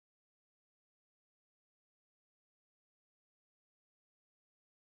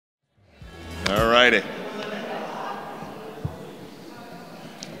righty.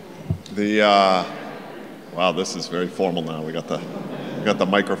 Wow, this is very formal now. We got the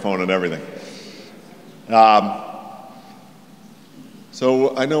microphone and everything.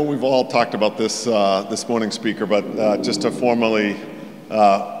 So I know we've all talked about this this morning's speaker, but just to formally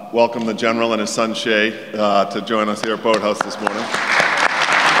welcome the General and his son Shay to join us here at Boathouse this morning.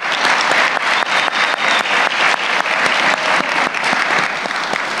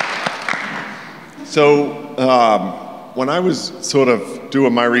 So when I was sort of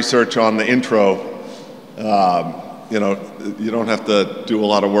doing my research on the intro, you know, you don't have to do a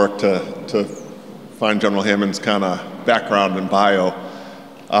lot of work to find General Hammond's kind of background and bio.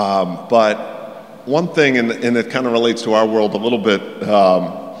 But one thing, and it kind of relates to our world a little bit,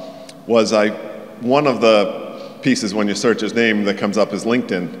 was one of the pieces when you search his name that comes up is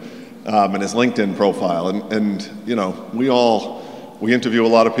LinkedIn, and his LinkedIn profile. And you know, we interview a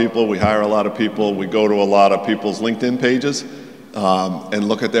lot of people, we hire a lot of people, we go to a lot of people's LinkedIn pages and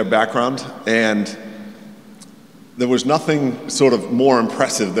look at their background. And there was nothing sort of more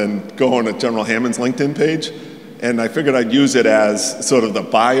impressive than going to General Hammond's LinkedIn page. And I figured I'd use it as sort of the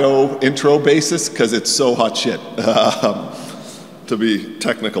bio intro basis because it's so hot shit, to be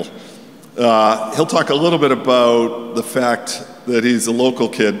technical. He'll talk a little bit about the fact that he's a local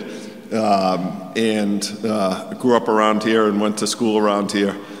kid and grew up around here and went to school around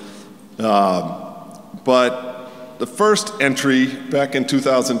here. But the first entry back in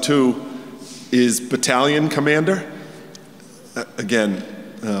 2002 is battalion commander. Again,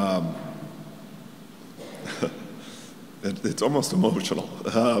 it's almost emotional.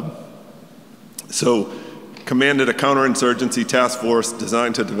 So, commanded a counterinsurgency task force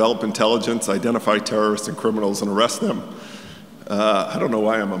designed to develop intelligence, identify terrorists and criminals, and arrest them. I don't know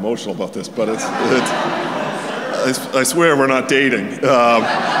why I'm emotional about this, but I swear we're not dating.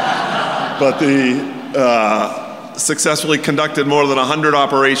 But successfully conducted more than 100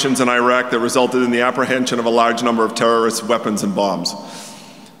 operations in Iraq that resulted in the apprehension of a large number of terrorist weapons and bombs.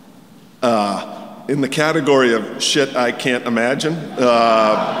 In the category of shit I can't imagine,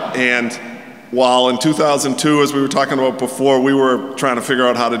 and while in 2002, as we were talking about before, we were trying to figure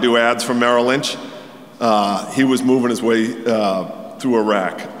out how to do ads for Merrill Lynch, he was moving his way through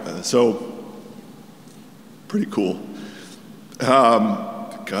Iraq. So, pretty cool.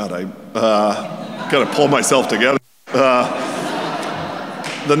 God, I gotta pull myself together.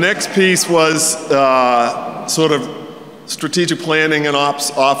 The next piece was sort of strategic planning and ops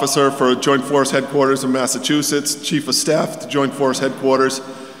officer for Joint Force Headquarters in Massachusetts, chief of staff to Joint Force Headquarters,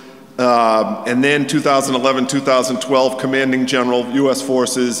 and then 2011, 2012, commanding general, U.S.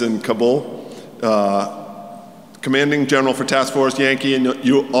 forces in Kabul, commanding general for Task Force Yankee and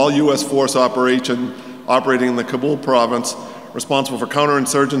all U.S. force operating in the Kabul province, responsible for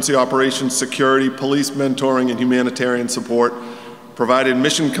counterinsurgency operations, security, police mentoring, and humanitarian support. Provided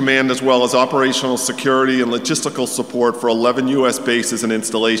mission command as well as operational security and logistical support for 11 U.S. bases and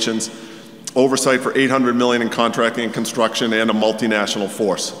installations, oversight for $800 million in contracting and construction, and a multinational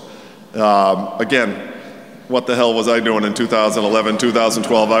force. Again, what the hell was I doing in 2011,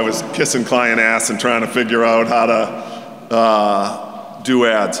 2012? I was kissing client ass and trying to figure out how to do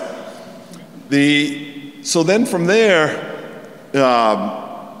ads. So then from there,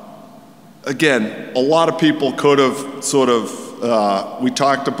 again, a lot of people could have sort of, we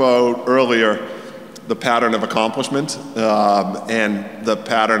talked about earlier the pattern of accomplishment and the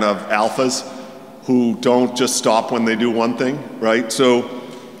pattern of alphas who don't just stop when they do one thing, right? So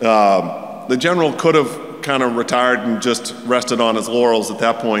the general could have kind of retired and just rested on his laurels at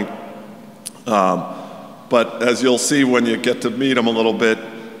that point. But as you'll see when you get to meet him a little bit,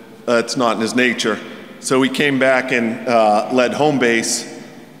 it's not in his nature. So he came back and led home base,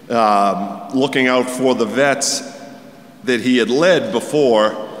 looking out for the vets that he had led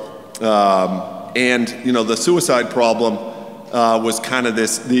before, and you know, the suicide problem was kind of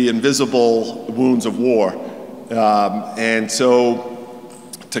the invisible wounds of war. And so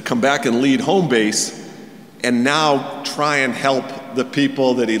to come back and lead home base and now try and help the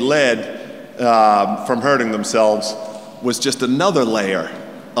people that he led from hurting themselves was just another layer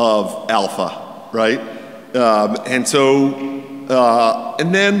of alpha, right? And so,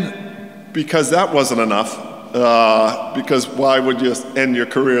 and then because that wasn't enough, because why would you end your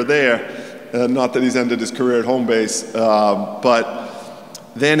career there? Not that he's ended his career at home base, but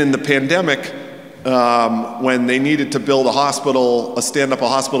then in the pandemic, when they needed to build stand up a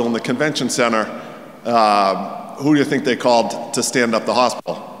hospital in the convention center, who do you think they called to stand up the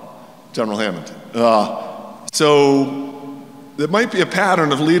hospital? General Hammond. So there might be a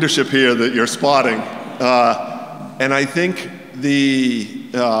pattern of leadership here that you're spotting, and I think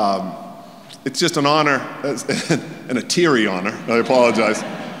It's just an honor, and a teary honor, I apologize.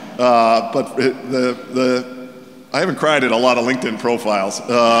 But I haven't cried at a lot of LinkedIn profiles.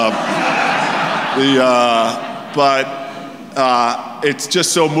 It's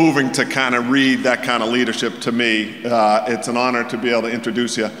just so moving to kind of read that kind of leadership to me. It's an honor to be able to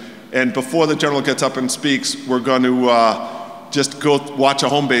introduce you. And before the general gets up and speaks, we're going to just go watch a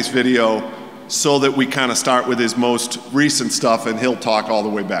home base video so that we kind of start with his most recent stuff, and he'll talk all the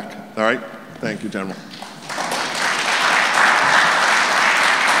way back. All right? Thank you, General.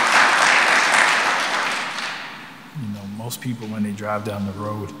 Most people, when they drive down the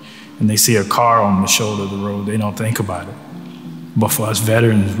road and they see a car on the shoulder of the road, they don't think about it. But for us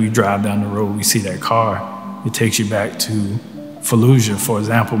veterans, we drive down the road, we see that car, it takes you back to Fallujah. For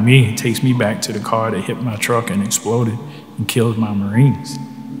example, it takes me back to the car that hit my truck and exploded and killed my Marines.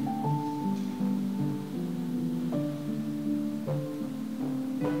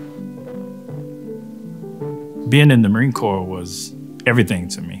 Being in the Marine Corps was everything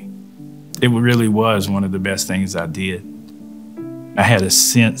to me. It really was one of the best things I did. I had a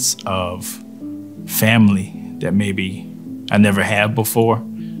sense of family that maybe I never had before.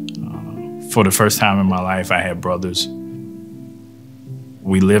 For the first time in my life, I had brothers.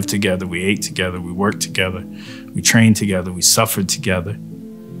 We lived together, we ate together, we worked together, we trained together, we suffered together.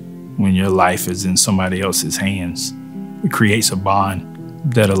 When your life is in somebody else's hands, it creates a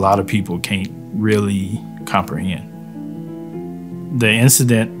bond that a lot of people can't really comprehend. The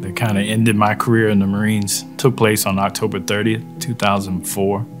incident that kind of ended my career in the Marines took place on October 30th,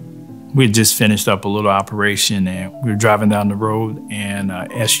 2004. We had just finished up a little operation, and we were driving down the road, and an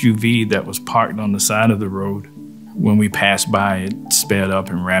SUV that was parked on the side of the road, when we passed by, it sped up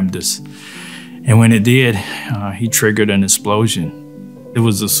and rammed us. And when it did, he triggered an explosion. It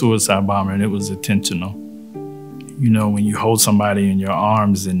was a suicide bomber, and it was intentional. You know, when you hold somebody in your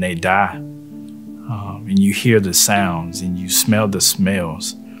arms and they die, and you hear the sounds and you smell the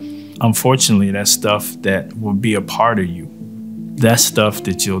smells. Unfortunately, that's stuff that will be a part of you. That's stuff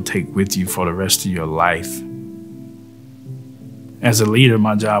that you'll take with you for the rest of your life. As a leader,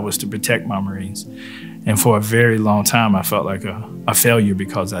 my job was to protect my Marines. And for a very long time, I felt like a failure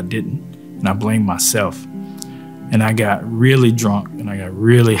because I didn't. And I blamed myself. And I got really drunk, and I got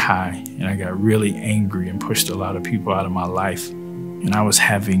really high, and I got really angry and pushed a lot of people out of my life. And I was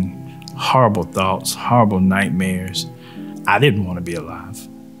having horrible thoughts, horrible nightmares. I didn't want to be alive.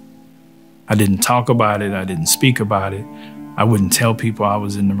 I didn't talk about it. I didn't speak about it. I wouldn't tell people I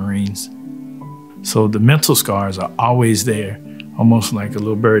was in the Marines. So the mental scars are always there, almost like a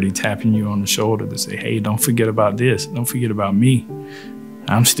little birdie tapping you on the shoulder to say, hey, don't forget about this. Don't forget about me.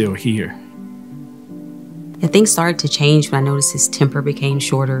 I'm still here. And things started to change when I noticed his temper became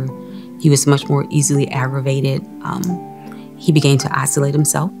shorter. He was much more easily aggravated. He began to isolate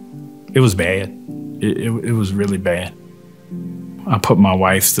himself. It was bad. It was really bad. I put my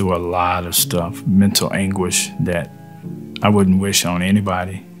wife through a lot of stuff, mental anguish that I wouldn't wish on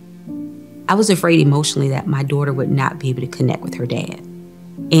anybody. I was afraid emotionally that my daughter would not be able to connect with her dad.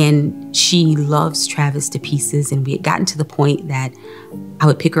 And she loves Travis to pieces, and we had gotten to the point that I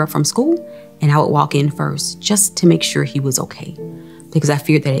would pick her up from school and I would walk in first just to make sure he was okay, because I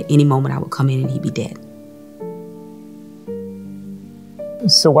feared that at any moment I would come in and he'd be dead.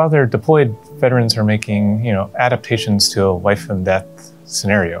 So while they're deployed, veterans are making, adaptations to a life and death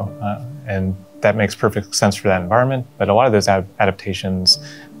scenario, and that makes perfect sense for that environment. But a lot of those adaptations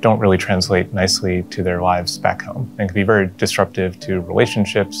don't really translate nicely to their lives back home, and can be very disruptive to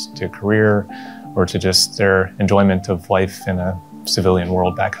relationships, to career, or to just their enjoyment of life in a civilian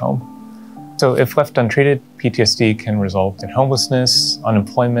world back home. So if left untreated, PTSD can result in homelessness,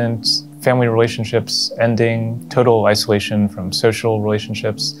 unemployment, family relationships ending, total isolation from social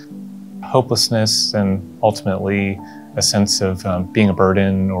relationships, hopelessness, and ultimately a sense of being a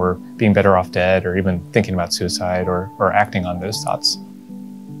burden or being better off dead, or even thinking about suicide or acting on those thoughts.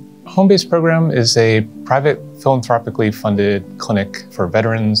 Home Base program is a private philanthropically funded clinic for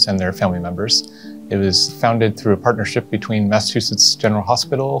veterans and their family members. It was founded through a partnership between Massachusetts General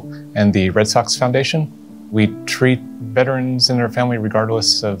Hospital and the Red Sox Foundation. We treat veterans and their family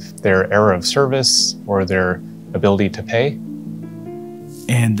regardless of their era of service or their ability to pay.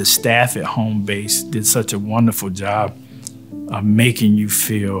 And the staff at Home Base did such a wonderful job of making you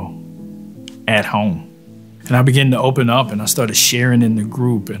feel at home. And I began to open up, and I started sharing in the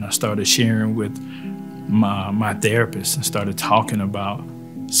group, and I started sharing with my therapist, and started talking about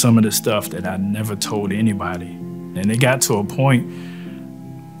some of the stuff that I never told anybody. And it got to a point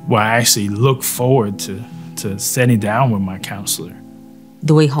where I actually looked forward to sitting down with my counselor.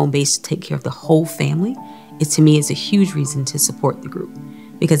 The way Home Base take care of the whole family, to me, is a huge reason to support the group,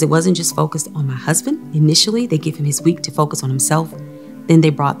 because it wasn't just focused on my husband. Initially, they gave him his week to focus on himself. Then they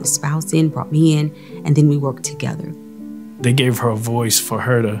brought the spouse in, brought me in, and then we worked together. They gave her a voice for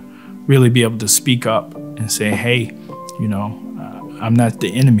her to really be able to speak up and say, hey, you know, I'm not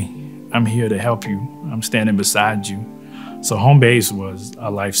the enemy. I'm here to help you. I'm standing beside you. So home base was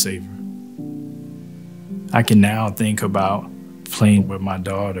a lifesaver. I can now think about playing with my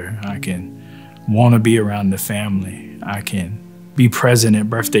daughter. I can want to be around the family. I can be present at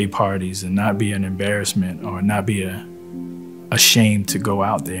birthday parties and not be an embarrassment or not be a shame to go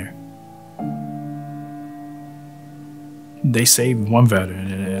out there. They saved one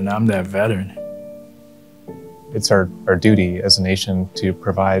veteran, and I'm that veteran. It's our duty as a nation to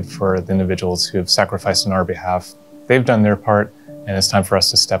provide for the individuals who have sacrificed on our behalf. They've done their part, and it's time for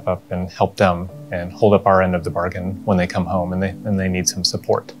us to step up and help them and hold up our end of the bargain when they come home and they need some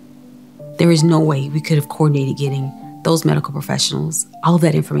support. There is no way we could have coordinated getting those medical professionals, all of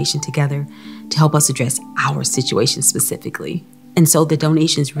that information together to help us address our situation specifically. And so the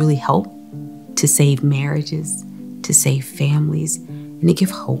donations really help to save marriages, to save families, and to give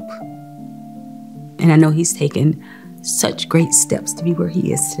hope. And I know he's taken such great steps to be where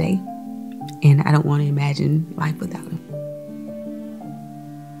he is today. And I don't want to imagine life without him.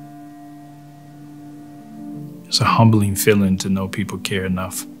 It's a humbling feeling to know people care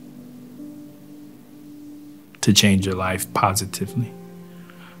enough to change your life positively.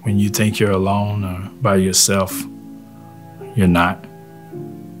 When you think you're alone or by yourself, you're not.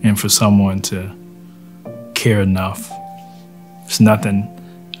 And for someone to care enough, there's nothing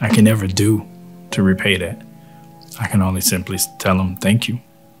I can ever do to repay that. I can only simply tell them thank you.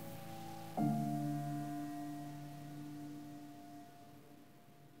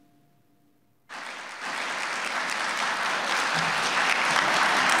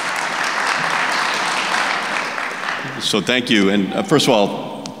 So thank you, and first of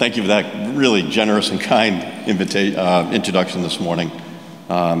all, thank you for that really generous and kind introduction this morning.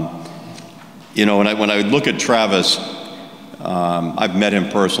 You know, when I look at Travis, I've met him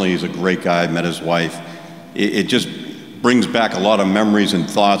personally. He's a great guy. I've met his wife. It just brings back a lot of memories and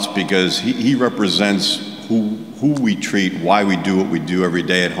thoughts because he represents who we treat, why we do what we do every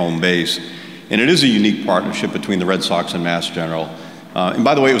day at home base. And it is a unique partnership between the Red Sox and Mass General. And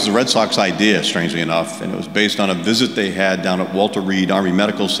by the way, it was the Red Sox idea, strangely enough, and it was based on a visit they had down at Walter Reed Army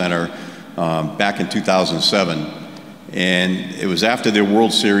Medical Center back in 2007. And it was after their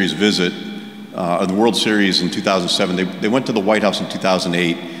World Series visit, or the World Series in 2007. They went to the White House in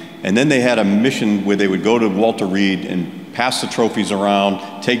 2008, and then they had a mission where they would go to Walter Reed and pass the trophies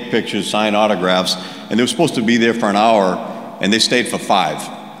around, take pictures, sign autographs, and they were supposed to be there for an hour, and they stayed for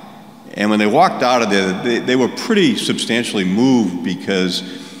 5. And when they walked out of there, they were pretty substantially moved because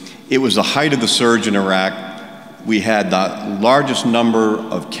it was the height of the surge in Iraq. We had the largest number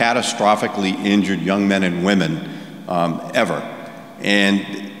of catastrophically injured young men and women ever. And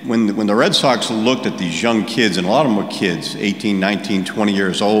when the Red Sox looked at these young kids, and a lot of them were kids, 18, 19, 20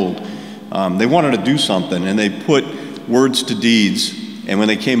 years old, they wanted to do something, and they put words to deeds. And when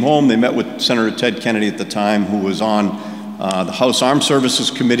they came home, they met with Senator Ted Kennedy at the time, who was on the House Armed Services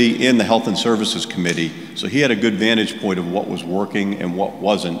Committee and the Health and Services Committee. So he had a good vantage point of what was working and what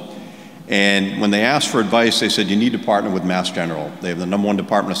wasn't. And when they asked for advice, they said, you need to partner with Mass General. They have the #1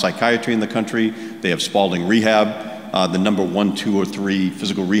 department of psychiatry in the country. They have Spalding Rehab, the #1, 2, or 3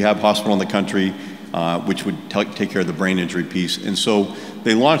 physical rehab hospital in the country, which would take care of the brain injury piece. And so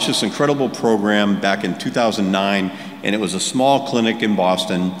they launched this incredible program back in 2009, and it was a small clinic in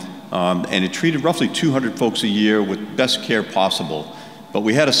Boston. And it treated roughly 200 folks a year with best care possible. But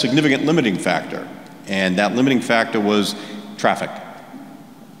we had a significant limiting factor, and that limiting factor was traffic.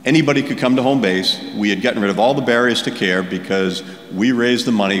 Anybody could come to home base. We had gotten rid of all the barriers to care because we raised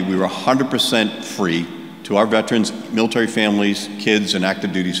the money. We were 100% free to our veterans, military families, kids, and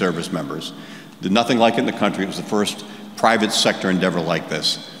active duty service members. Did nothing like it in the country. It was the first private sector endeavor like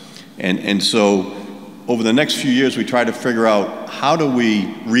this. And so over the next few years, we tried to figure out how do we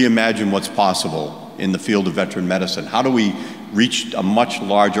reimagine what's possible in the field of veteran medicine? How do we reach a much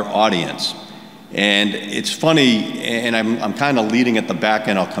larger audience? And it's funny, and I'm kind of leading at the back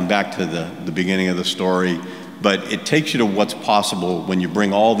end. I'll come back to the beginning of the story, but it takes you to what's possible when you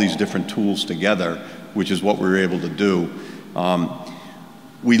bring all these different tools together, which is what we were able to do.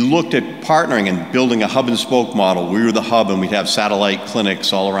 We looked at partnering and building a hub and spoke model. We were the hub, and we'd have satellite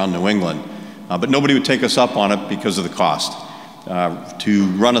clinics all around New England. But nobody would take us up on it because of the cost. To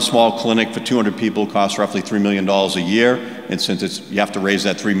run a small clinic for 200 people costs roughly $3 million a year, and since you have to raise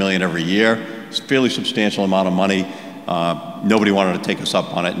that $3 million every year, it's a fairly substantial amount of money. Nobody wanted to take us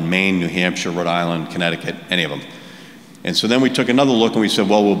up on it in Maine, New Hampshire, Rhode Island, Connecticut, any of them. And so then we took another look and we said,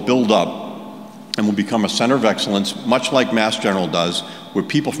 well, we'll build up and we'll become a center of excellence, much like Mass General does, where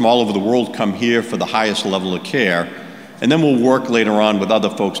people from all over the world come here for the highest level of care. And then we'll work later on with other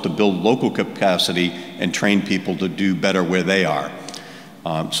folks to build local capacity and train people to do better where they are.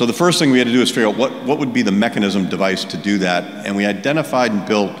 So the first thing we had to do is figure out what would be the mechanism device to do that. And we identified and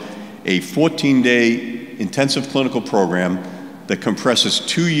built a 14-day intensive clinical program that compresses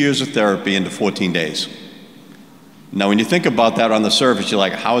 2 years of therapy into 14 days. Now, when you think about that on the surface, you're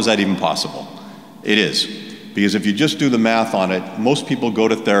like, how is that even possible? It is. Because if you just do the math on it, most people go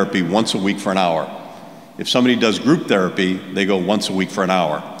to therapy once a week for an hour. If somebody does group therapy, they go once a week for an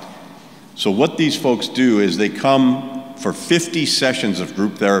hour. So what these folks do is they come for 50 sessions of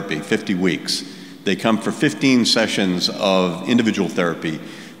group therapy, 50 weeks. They come for 15 sessions of individual therapy.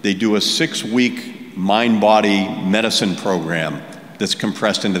 They do a 6-week mind-body medicine program that's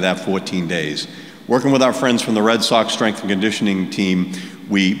compressed into that 14 days. Working with our friends from the Red Sox strength and conditioning team,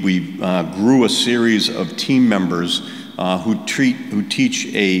 we grew a series of team members who teach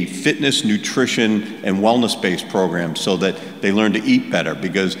a fitness, nutrition, and wellness-based program so that they learn to eat better,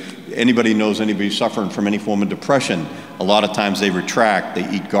 because anybody knows anybody suffering from any form of depression, a lot of times they retract, they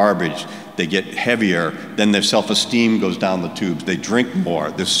eat garbage, they get heavier, then their self-esteem goes down the tubes, they drink more.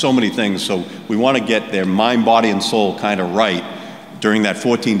 There's so many things, so we want to get their mind, body, and soul kind of right during that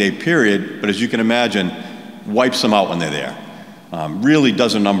 14-day period, but as you can imagine, wipes them out when they're there. Really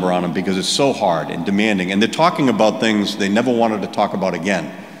does a number on them because it's so hard and demanding. And they're talking about things they never wanted to talk about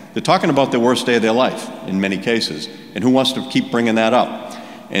again. They're talking about the worst day of their life in many cases. And who wants to keep bringing that up?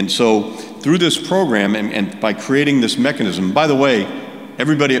 And so through this program and by creating this mechanism, by the way,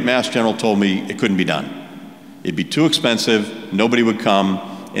 everybody at Mass General told me it couldn't be done. It'd be too expensive, nobody would come,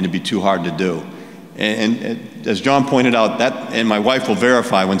 and it'd be too hard to do. And as John pointed out, that, and my wife will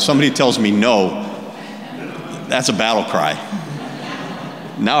verify, when somebody tells me no, that's a battle cry.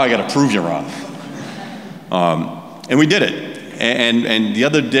 Now I got to prove you wrong. And we did it. And the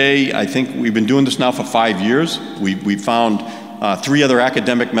other day, I think we've been doing this now for 5 years. We found 3 other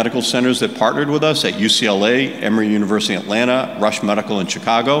academic medical centers that partnered with us at UCLA, Emory University in Atlanta, Rush Medical in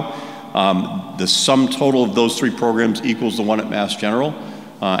Chicago. The sum total of those 3 programs equals the one at Mass General.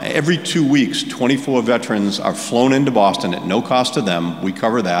 Every 2 weeks, 24 veterans are flown into Boston at no cost to them. We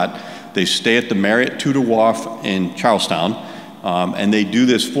cover that. They stay at the Marriott Tudor Wharf in Charlestown. And they do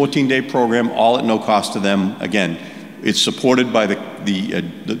this 14-day program all at no cost to them. Again, it's supported by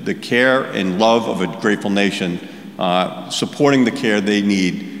the care and love of a grateful nation, supporting the care they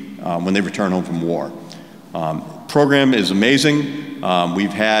need when they return home from war. Program is amazing.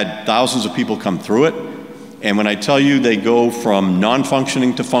 We've had thousands of people come through it. And when I tell you they go from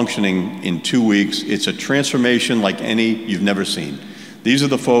non-functioning to functioning in 2 weeks, it's a transformation like any you've never seen. These are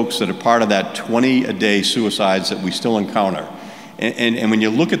the folks that are part of that 20-a-day suicides that we still encounter. And when you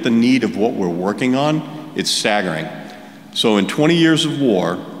look at the need of what we're working on, it's staggering. So in 20 years of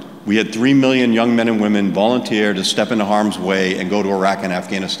war, we had 3 million young men and women volunteer to step into harm's way and go to Iraq and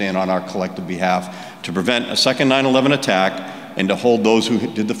Afghanistan on our collective behalf to prevent a second 9/11 attack and to hold those who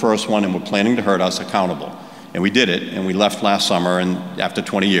did the first one and were planning to hurt us accountable. And we did it, and we left last summer and after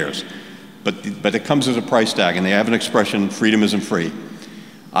 20 years. But it comes as a price tag, and they have an expression, freedom isn't free.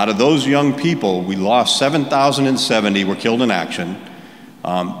 Out of those young people, we lost 7,070 were killed in action,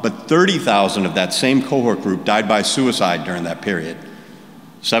 but 30,000 of that same cohort group died by suicide during that period.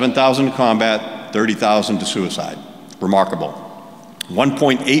 7,000 to combat, 30,000 to suicide. Remarkable.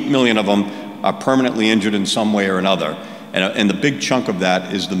 1.8 million of them are permanently injured in some way or another, and the big chunk of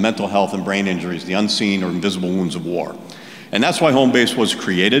that is the mental health and brain injuries, the unseen or invisible wounds of war. And that's why Home Base was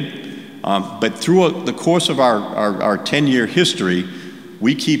created, but through the course of our 10-year history,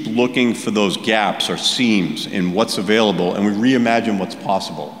 we keep looking for those gaps or seams in what's available, and we reimagine what's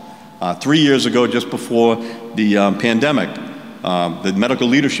possible. 3 years ago, just before the pandemic, the medical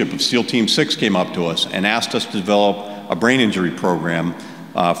leadership of SEAL Team 6 came up to us and asked us to develop a brain injury program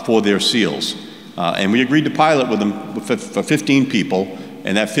for their SEALs. And we agreed to pilot with them for 15 people,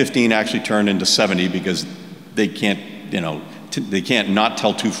 and that 15 actually turned into 70 because they can't, they can't not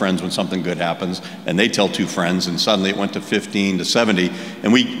tell 2 friends when something good happens, and they tell 2 friends, and suddenly it went to 15 to 70,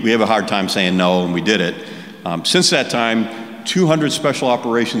 and we have a hard time saying no, and we did it. Since that time, 200 special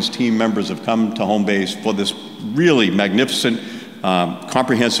operations team members have come to Home Base for this really magnificent,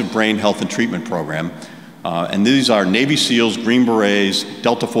 comprehensive brain health and treatment program. And these are Navy SEALs, Green Berets,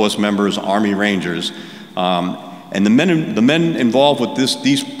 Delta Force members, Army Rangers. And the men involved with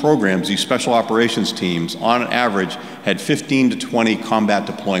these programs, these special operations teams, on average, had 15 to 20 combat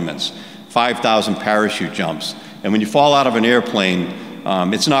deployments, 5,000 parachute jumps. And when you fall out of an airplane,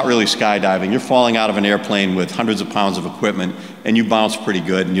 it's not really skydiving. You're falling out of an airplane with hundreds of pounds of equipment, and you bounce pretty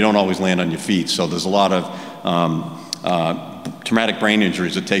good, and you don't always land on your feet. So there's a lot of traumatic brain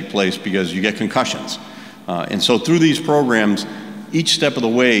injuries that take place because you get concussions. And so through these programs, each step of the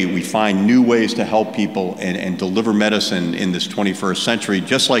way, we find new ways to help people and deliver medicine in this 21st century,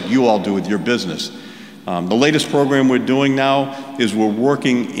 just like you all do with your business. The latest program we're doing now is we're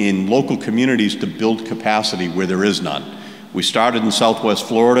working in local communities to build capacity where there is none. We started in Southwest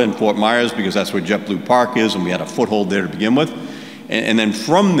Florida in Fort Myers because that's where JetBlue Park is, and we had a foothold there to begin with. And then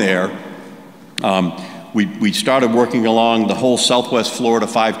from there, we started working along the whole Southwest Florida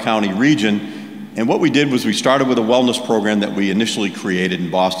 5-county region. And what we did was we started with a wellness program that we initially created in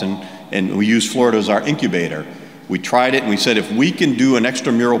Boston, and we used Florida as our incubator. We tried it and we said, if we can do an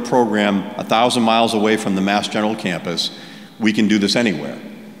extramural program 1,000 miles away from the Mass General campus, we can do this anywhere.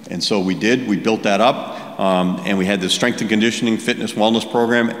 And so we did, we built that up, and we had the strength and conditioning fitness wellness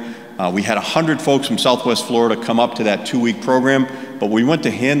program. We had 100 folks from Southwest Florida come up to that 2-week program, but we went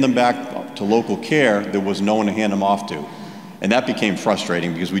to hand them back to local care, there was no one to hand them off to. And that became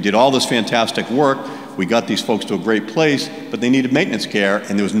frustrating because we did all this fantastic work, we got these folks to a great place, but they needed maintenance care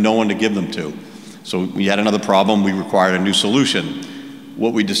and there was no one to give them to. So we had another problem, we required a new solution.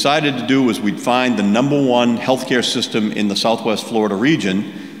 What we decided to do was we'd find the #1 healthcare system in the Southwest Florida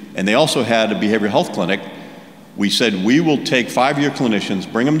region, and they also had a behavioral health clinic. We said we will take 5-year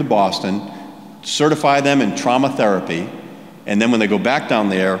clinicians, bring them to Boston, certify them in trauma therapy, and then when they go back down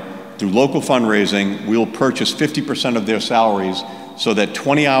there, through local fundraising, we'll purchase 50% of their salaries so that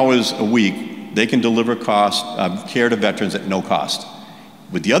 20 hours a week, they can deliver care to veterans at no cost.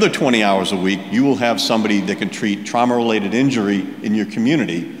 With the other 20 hours a week, you will have somebody that can treat trauma-related injury in your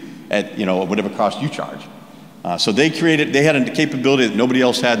community at whatever cost you charge. So they had a capability that nobody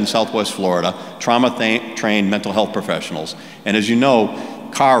else had in Southwest Florida, trauma-trained mental health professionals. And as you know,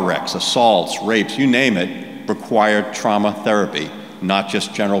 car wrecks, assaults, rapes, you name it, require trauma therapy, not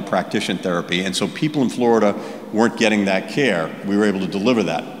just general practitioner therapy. And so people in Florida weren't getting that care. We were able to deliver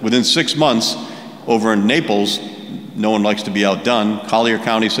that. Within 6 months, over in Naples, no one likes to be outdone, Collier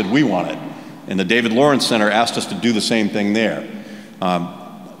County said, we want it. And the David Lawrence Center asked us to do the same thing there.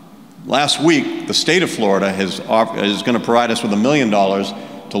 Last week, the state of Florida is going to provide us with $1 million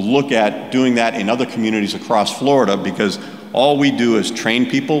to look at doing that in other communities across Florida, because all we do is train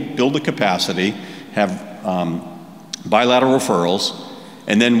people, build the capacity, have bilateral referrals,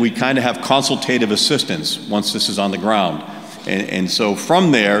 and then we kind of have consultative assistance once this is on the ground. And so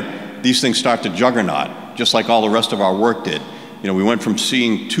from there, these things start to juggernaut, just like all the rest of our work did. We went from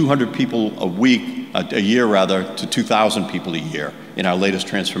seeing 200 people a year to 2,000 people a year in our latest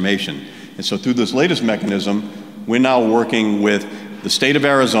transformation. And so through this latest mechanism, we're now working with the state of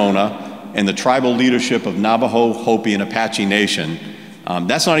Arizona and the tribal leadership of Navajo, Hopi, and Apache Nation.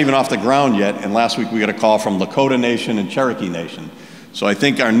 That's not even off the ground yet, and last week we got a call from Lakota Nation and Cherokee Nation. So I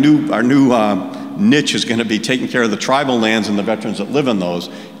think our new niche is going to be taking care of the tribal lands and the veterans that live in those.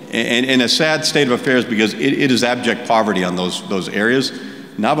 And in a sad state of affairs, because it is abject poverty on those areas.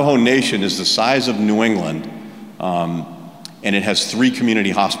 Navajo Nation is the size of New England, and it has 3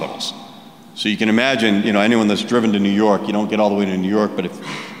 community hospitals. So you can imagine, anyone that's driven to New York, you don't get all the way to New York, but if,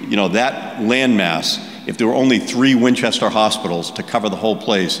 that landmass, if there were only 3 Winchester hospitals to cover the whole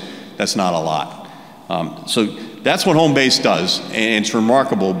place, that's not a lot. So that's what home base does, and it's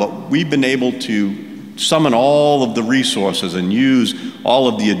remarkable, but we've been able to summon all of the resources and use all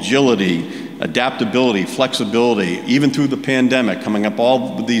of the agility, adaptability, flexibility, even through the pandemic, coming up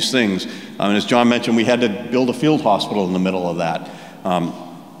all of these things. And as John mentioned, we had to build a field hospital in the middle of that.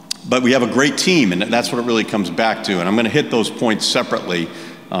 But we have a great team, and that's what it really comes back to. And I'm going to hit those points separately.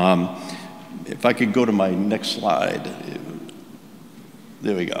 If I could go to my next slide.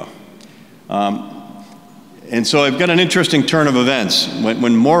 There we go. And so I've got an interesting turn of events.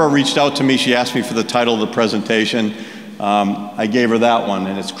 When Maura reached out to me, she asked me for the title of the presentation. I gave her that one,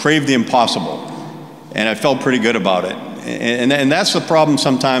 and it's Crave the Impossible. And I felt pretty good about it. And that's the problem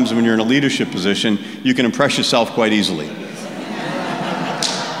sometimes when you're in a leadership position, you can impress yourself quite easily.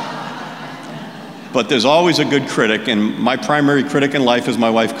 But there's always a good critic, and my primary critic in life is my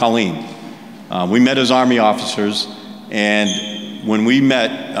wife, Colleen. We met as Army officers, and when we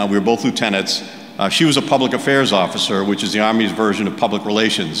met, we were both lieutenants. She was a public affairs officer, which is the Army's version of public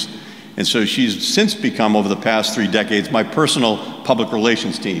relations. And so she's since become, over the past 3 decades, my personal public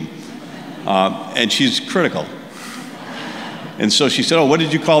relations team. And she's critical. And so she said, oh, what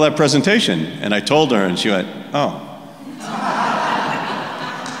did you call that presentation? And I told her, and she went, oh.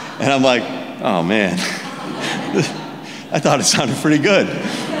 And I'm like, oh man, I thought it sounded pretty good.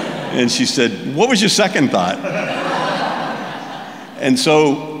 And she said, what was your second thought? And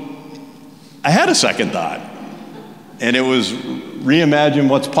so I had a second thought, and it was reimagine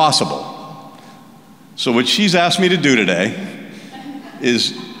what's possible. So what she's asked me to do today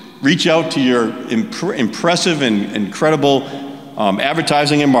is reach out to your impressive and incredible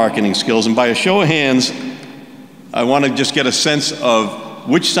advertising and marketing skills, and by a show of hands, I want to just get a sense of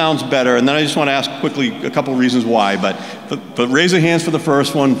which sounds better, and then I just want to ask quickly a couple reasons why, but raise your hands for the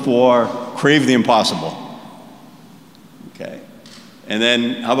first one for crave the impossible. Okay. And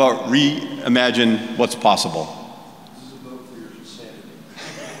then how about reimagine what's possible? This is a vote for your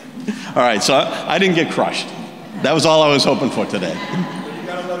insanity. All right, so I didn't get crushed. That was all I was hoping for today. But you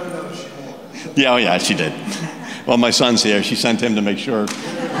gotta let her know she won. Yeah, oh yeah, she did. Well, my son's here. She sent him to make sure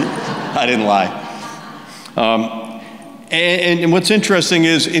I didn't lie. And what's interesting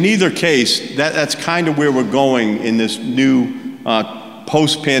is, in either case, that's kind of where we're going in this new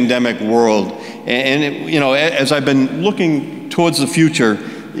post-pandemic world. And you know, as I've been looking towards the future,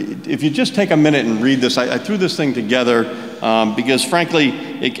 if you just take a minute and read this, I threw this thing together because, frankly,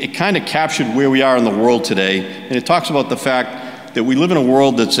 it kind of captured where we are in the world today. And it talks about the fact that we live in a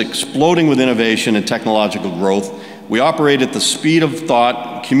world that's exploding with innovation and technological growth. We operate at the speed of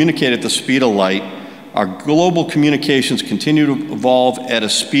thought, communicate at the speed of light. Our global communications continue to evolve at a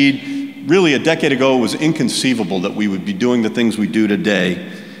speed, really a decade ago, it was inconceivable that we would be doing the things we do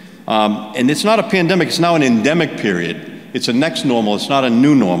today. And it's not a pandemic, it's now an endemic period. It's a next normal, it's not a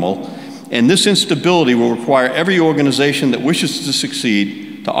new normal. And this instability will require every organization that wishes to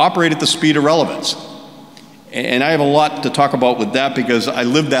succeed to operate at the speed of relevance. And I have a lot to talk about with that because I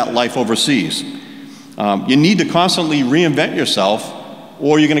lived that life overseas. You need to constantly reinvent yourself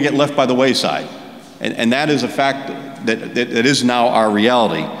or you're going to get left by the wayside. And that is a fact that is now our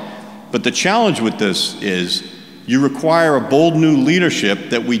reality. But the challenge with this is you require a bold new leadership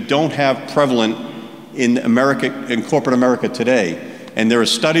that we don't have prevalent in America, in corporate America today. And there are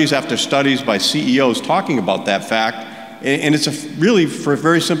studies after studies by CEOs talking about that fact, and it's really for a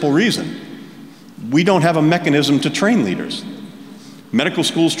very simple reason. We don't have a mechanism to train leaders. Medical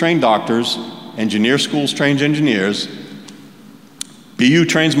schools train doctors, engineer schools train engineers, BU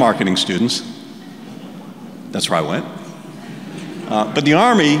trains marketing students. That's where I went. But the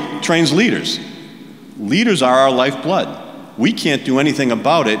Army trains leaders. Leaders are our lifeblood. We can't do anything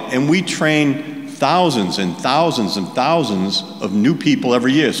about it, and we train thousands and thousands and thousands of new people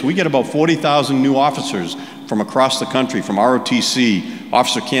every year. So we get about 40,000 new officers from across the country, from ROTC,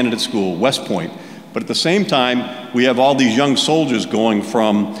 Officer Candidate School, West Point. But at the same time, we have all these young soldiers going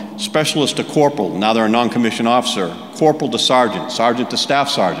from specialist to corporal. Now they're a non-commissioned officer, corporal to sergeant, sergeant to staff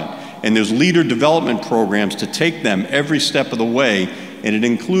sergeant. And there's leader development programs to take them every step of the way, and it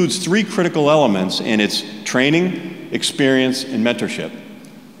includes 3 critical elements, and it's training, experience, and mentorship.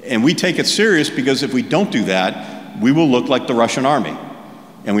 And we take it serious because if we don't do that, we will look like the Russian army.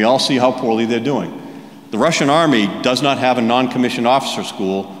 And we all see how poorly they're doing. The Russian army does not have a non-commissioned officer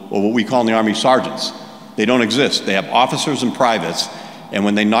school, or what we call in the Army sergeants. They don't exist. They have officers and privates, and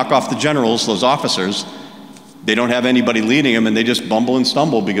when they knock off the generals, those officers, they don't have anybody leading them, and they just bumble and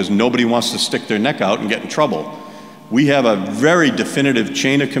stumble because nobody wants to stick their neck out and get in trouble. We have a very definitive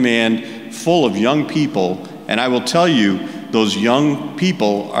chain of command full of young people, and I will tell you, those young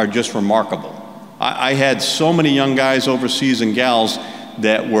people are just remarkable. I had so many young guys overseas and gals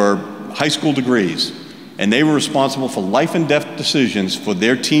that were high school degrees, and they were responsible for life and death decisions for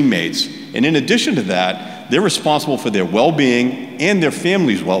their teammates. And in addition to that, they're responsible for their well-being and their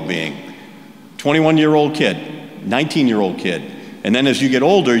family's well-being. 21-year-old kid, 19-year-old kid. And then as you get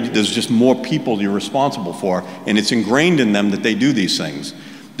older, there's just more people you're responsible for, and it's ingrained in them that they do these things.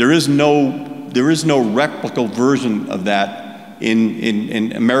 There is no replicable version of that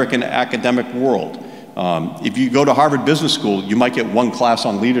in American academic world. If you go to Harvard Business School, you might get 1 class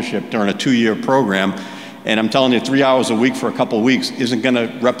on leadership during a 2-year program, and I'm telling you, 3 hours a week for a couple of weeks isn't going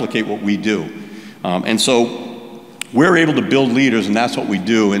to replicate what we do. And so we're able to build leaders, and that's what we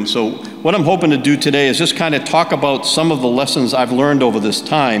do. And so what I'm hoping to do today is just kind of talk about some of the lessons I've learned over this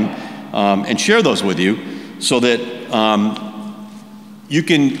time and share those with you so that you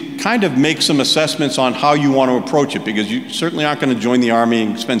can kind of make some assessments on how you want to approach it, because you certainly aren't going to join the Army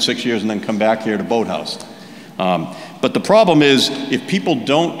and spend 6 years and then come back here to Boathouse. But the problem is, if people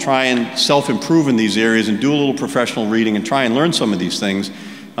don't try and self-improve in these areas and do a little professional reading and try and learn some of these things,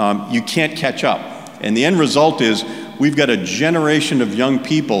 you can't catch up. And the end result is we've got a generation of young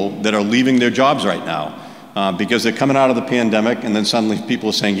people that are leaving their jobs right now because they're coming out of the pandemic, and then suddenly people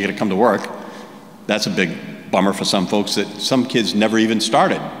are saying you got to come to work. That's a big bummer for some folks that some kids never even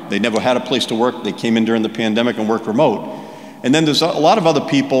started. They never had a place to work. They came in during the pandemic and worked remote. And then there's a lot of other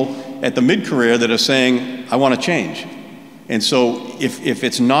people at the mid-career that are saying, I want to change. And so if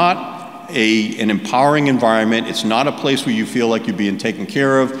it's not an empowering environment, it's not a place where you feel like you're being taken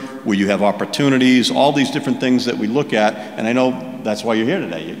care of, where you have opportunities, all these different things that we look at, and I know that's why you're here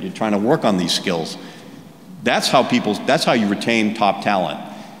today. You're trying to work on these skills. That's how you retain top talent.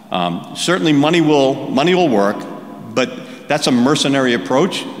 Certainly money will work, but that's a mercenary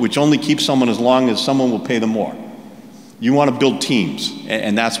approach, which only keeps someone as long as someone will pay them more. You want to build teams,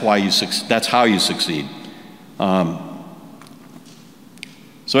 and that's how you succeed.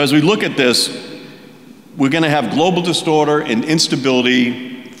 So as we look at this, we're going to have global disorder and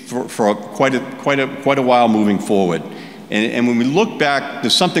instability for quite a while moving forward. And when we look back,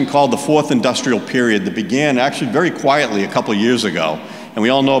 there's something called the fourth industrial period that began actually very quietly a couple of years ago. And we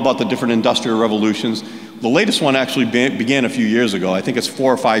all know about the different industrial revolutions. The latest one actually began a few years ago. I think it's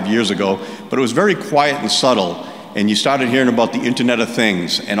 4 or 5 years ago, but it was very quiet and subtle. And you started hearing about the Internet of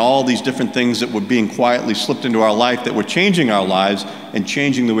Things and all these different things that were being quietly slipped into our life that were changing our lives and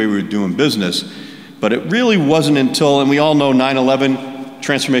changing the way we were doing business. But it really wasn't until, and we all know 9/11,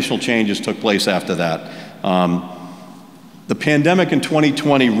 transformational changes took place after that. The pandemic in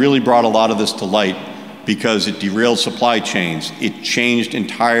 2020 really brought a lot of this to light because it derailed supply chains. It changed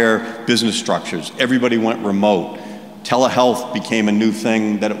entire business structures. Everybody went remote. Telehealth became a new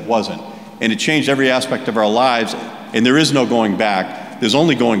thing that it wasn't. And it changed every aspect of our lives, and there is no going back. There's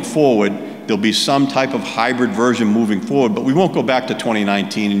only going forward. There'll be some type of hybrid version moving forward, but we won't go back to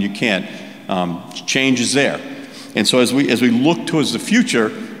 2019, and you can't. Change is there. And so as we look towards the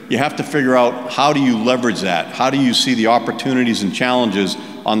future, you have to figure out, how do you leverage that? How do you see the opportunities and challenges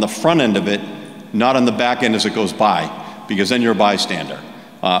on the front end of it, not on the back end as it goes by, because then you're a bystander.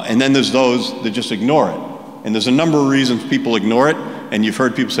 And then there's those that just ignore it. And there's a number of reasons people ignore it, and you've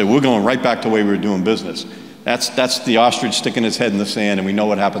heard people say, we're going right back to the way we were doing business. That's the ostrich sticking its head in the sand, and we know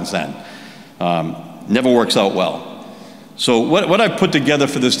what happens then. Never works out well. So what I've put together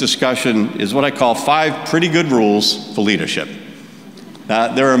for this discussion is what I call 5 pretty good rules for leadership.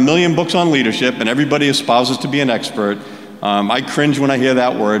 There are a million books on leadership, and everybody espouses to be an expert. I cringe when I hear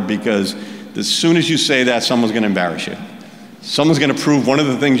that word, because as soon as you say that, someone's going to embarrass you. Someone's going to prove one of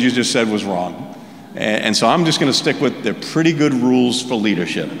the things you just said was wrong. And so I'm just going to stick with the pretty good rules for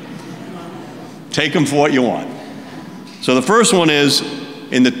leadership. Take them for what you want. So the first one is,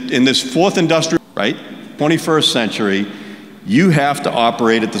 in this fourth industrial, right, 21st century, you have to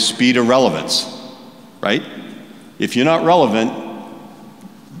operate at the speed of relevance, right? If you're not relevant,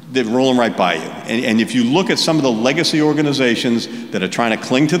 they're rolling right by you. And if you look at some of the legacy organizations that are trying to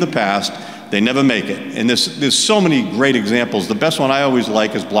cling to the past, they never make it. And there's so many great examples. The best one I always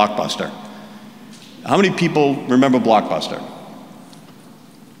like is Blockbuster. How many people remember Blockbuster?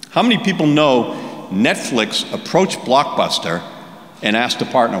 How many people know Netflix approached Blockbuster and asked to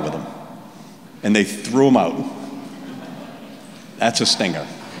partner with them? And they threw them out. That's a stinger.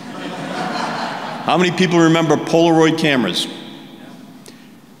 How many people remember Polaroid cameras?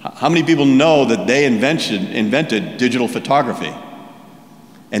 How many people know that they invented digital photography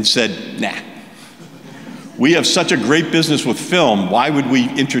and said, nah, we have such a great business with film, why would we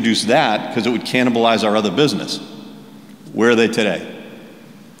introduce that? Because it would cannibalize our other business. Where are they today?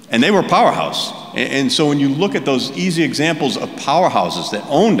 And they were a powerhouse. And so when you look at those easy examples of powerhouses that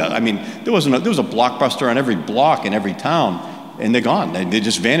owned us, I mean, there was a Blockbuster on every block in every town, and they're gone. They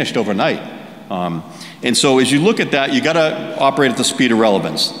just vanished overnight. And so as you look at that, you got to operate at the speed of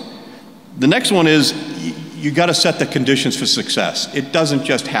relevance. The next one is, you got to set the conditions for success. It doesn't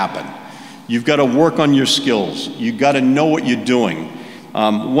just happen. You've got to work on your skills. You've got to know what you're doing.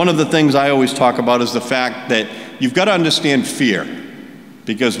 One of the things I always talk about is the fact that you've got to understand fear,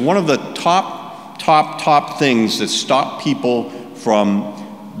 because one of the top things that stop people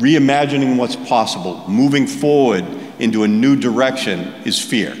from reimagining what's possible, moving forward into a new direction, is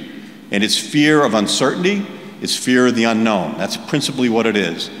fear. And it's fear of uncertainty, it's fear of the unknown. That's principally what it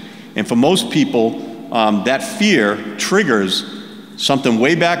is. And for most people, that fear triggers something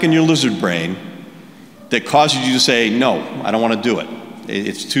way back in your lizard brain that causes you to say, no, I don't want to do it.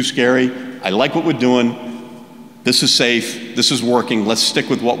 It's too scary. I like what we're doing. This is safe. This is working. Let's stick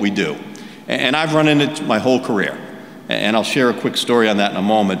with what we do. And I've run into it my whole career. And I'll share a quick story on that in a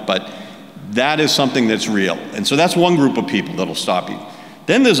moment, but that is something that's real. And so that's one group of people that'll stop you.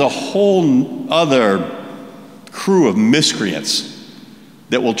 Then there's a whole other crew of miscreants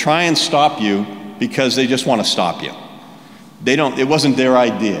that will try and stop you because they just want to stop you. It wasn't their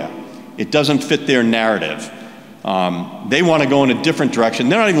idea. It doesn't fit their narrative. They want to go in a different direction.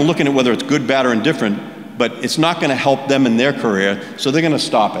 They're not even looking at whether it's good, bad, or indifferent, but it's not going to help them in their career, so they're going to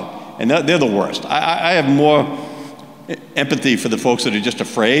stop it. And they're the worst. I have more empathy for the folks that are just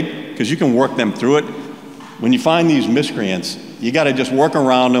afraid, because you can work them through it. when you find these miscreants, you got to just work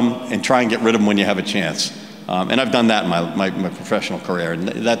around them and try and get rid of them when you have a chance. And I've done that in my professional career, and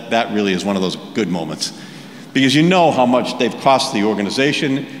that really is one of those good moments. Because you know how much they've cost the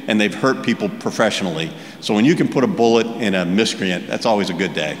organization and they've hurt people professionally. So when you can put a bullet in a miscreant, that's always a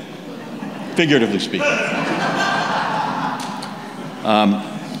good day, figuratively speaking.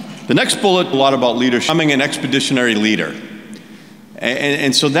 The next bullet, a lot about leadership, becoming an expeditionary leader.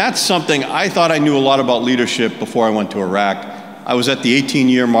 And so that's something, I thought I knew a lot about leadership before I went to Iraq. I was at the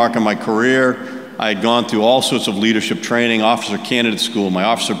 18-year mark of my career. I had gone through all sorts of leadership training, officer candidate school, my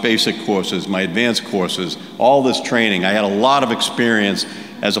officer basic courses, my advanced courses, all this training. I had a lot of experience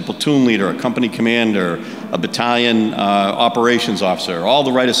as a platoon leader, a company commander, a battalion operations officer, all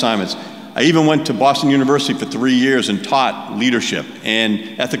the right assignments. I even went to Boston University for 3 years and taught leadership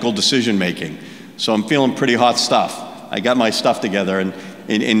and ethical decision making. So I'm feeling pretty hot stuff. I got my stuff together, and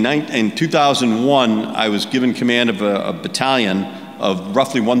in 2001, I was given command of a battalion of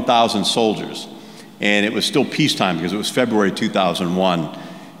roughly 1,000 soldiers. And it was still peacetime because it was February 2001.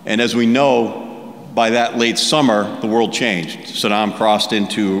 And as we know, by that late summer, the world changed. Saddam crossed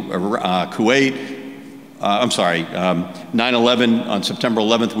into Kuwait. 9/11, on September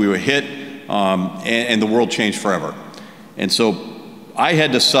 11th, we were hit, and the world changed forever. And so I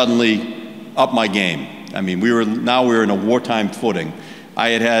had to suddenly up my game. I mean, we were in a wartime footing. I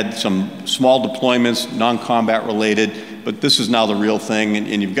had some small deployments, non-combat related, but this is now the real thing,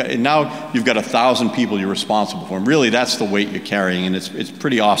 and now you've got 1,000 people you're responsible for, and really that's the weight you're carrying, and it's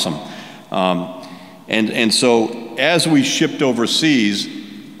pretty awesome. And so as we shipped overseas,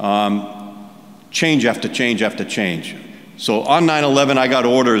 change after change after change. So on 9/11, I got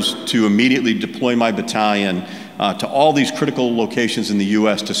orders to immediately deploy my battalion to all these critical locations in the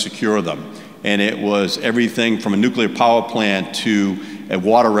U.S. to secure them. And it was everything from a nuclear power plant to a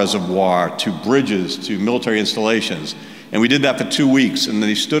water reservoir to bridges to military installations. And we did that for 2 weeks, and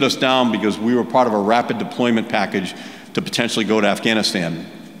they stood us down because we were part of a rapid deployment package to potentially go to Afghanistan.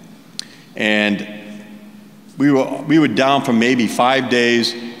 And we were down for maybe 5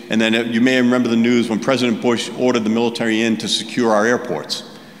 days, and then you may remember the news when President Bush ordered the military in to secure our airports.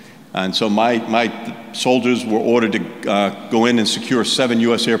 And so my soldiers were ordered to go in and secure 7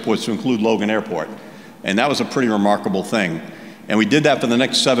 U.S. airports to include Logan Airport. And that was a pretty remarkable thing. And we did that for the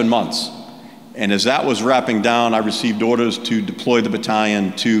next 7 months. And as that was wrapping down, I received orders to deploy the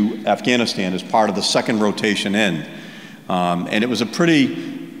battalion to Afghanistan as part of the second rotation in. And it was a pretty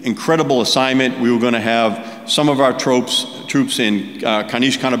incredible assignment. We were going to have some of our troops in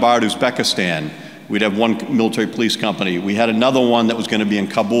Kanish-Kanabard, Uzbekistan. We'd have one military police company. We had another one that was going to be in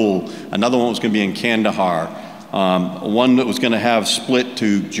Kabul. Another one was going to be in Kandahar. One that was going to have split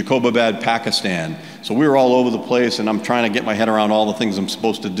to Jacobabad, Pakistan. So we were all over the place, and I'm trying to get my head around all the things I'm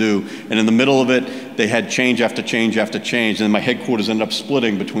supposed to do. And in the middle of it, they had change after change after change. And my headquarters ended up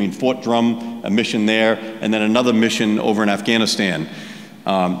splitting between Fort Drum, a mission there, and then another mission over in Afghanistan.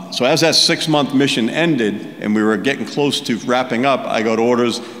 So as that 6-month mission ended, and we were getting close to wrapping up, I got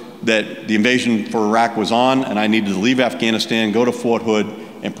orders that the invasion for Iraq was on, and I needed to leave Afghanistan, go to Fort Hood,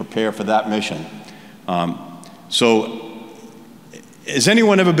 and prepare for that mission. So has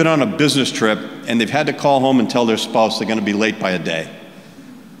anyone ever been on a business trip and they've had to call home and tell their spouse they're going to be late by a day?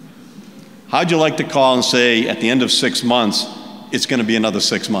 How'd you like to call and say at the end of 6 months, it's going to be another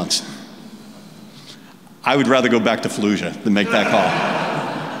 6 months? I would rather go back to Fallujah than make that call.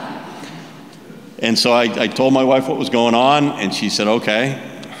 And so I told my wife what was going on, and she said, okay.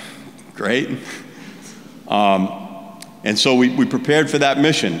 Great. And so we prepared for that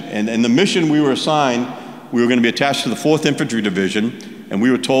mission. And the mission we were assigned, we were going to be attached to the 4th Infantry Division, and we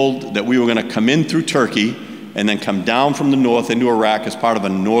were told that we were going to come in through Turkey and then come down from the north into Iraq as part of a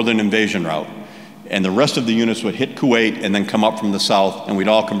northern invasion route. And the rest of the units would hit Kuwait and then come up from the south, and we'd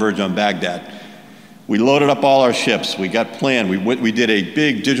all converge on Baghdad. We loaded up all our ships. We got planned. We did a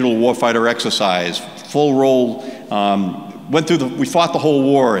big digital warfighter exercise, full roll. We fought the whole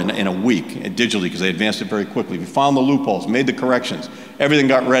war in a week digitally because they advanced it very quickly. We found the loopholes, made the corrections, everything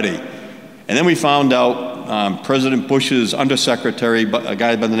got ready. And then we found out President Bush's undersecretary, a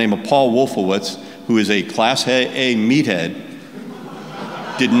guy by the name of Paul Wolfowitz, who is a Class A meathead,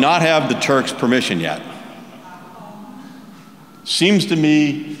 did not have the Turks' permission yet. Seems to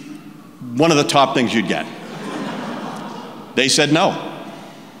me one of the top things you'd get. They said no.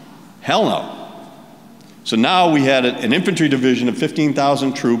 Hell no. So now we had an infantry division of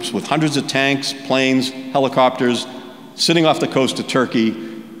 15,000 troops with hundreds of tanks, planes, helicopters, sitting off the coast of Turkey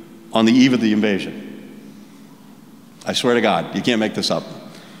on the eve of the invasion. I swear to God, you can't make this up.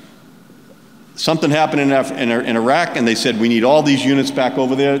 something happened in Iraq, and they said, we need all these units back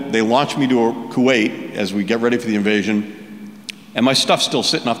over there. They launched me to Kuwait as we get ready for the invasion, and my stuff's still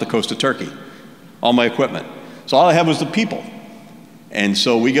sitting off the coast of Turkey, all my equipment. So all I had was the people. And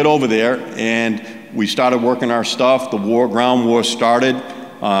so we get over there, and we started working our stuff. The ground war started.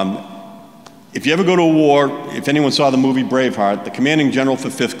 If you ever go to a war, if anyone saw the movie Braveheart, the commanding general for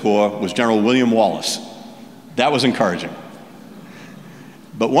 5th Corps was General William Wallace. That was encouraging.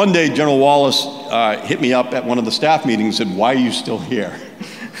 But one day, General Wallace hit me up at one of the staff meetings and said, why are you still here?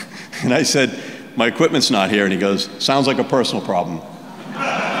 And I said, my equipment's not here. And he goes, sounds like a personal problem.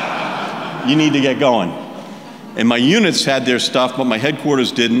 You need to get going. And my units had their stuff, but my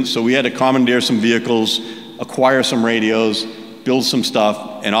headquarters didn't, so we had to commandeer some vehicles, acquire some radios, build some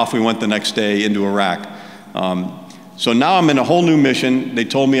stuff, and off we went the next day into Iraq. So now I'm in a whole new mission. They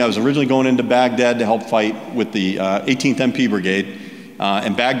told me I was originally going into Baghdad to help fight with the 18th MP Brigade.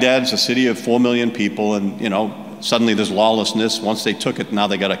 And Baghdad's a city of 4 million people, and suddenly there's lawlessness. Once they took it, now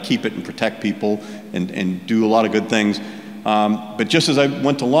they got to keep it and protect people and do a lot of good things. But just as I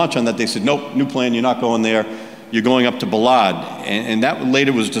went to launch on that, they said, nope, new plan, you're not going there. You're going up to Balad. And that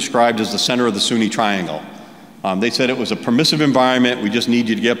later was described as the center of the Sunni Triangle. They said it was a permissive environment. We just need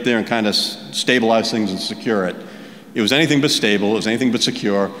you to get up there and kind of stabilize things and secure it. It was anything but stable. It was anything but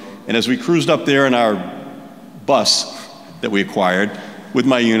secure. And as we cruised up there in our bus that we acquired with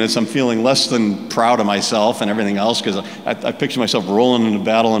my units, I'm feeling less than proud of myself and everything else, because I picture myself rolling into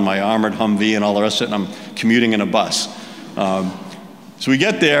battle in my armored Humvee and all the rest of it, and I'm commuting in a bus. So we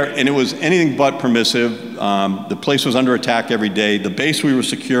get there, and it was anything but permissive. The place was under attack every day. The base we were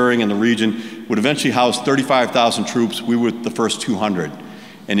securing in the region would eventually house 35,000 troops. We were the first 200.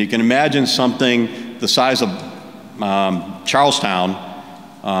 And you can imagine something the size of Charlestown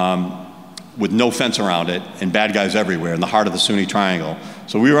with no fence around it and bad guys everywhere in the heart of the Sunni Triangle.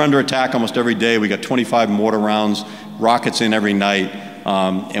 So we were under attack almost every day. We got 25 mortar rounds, rockets in every night.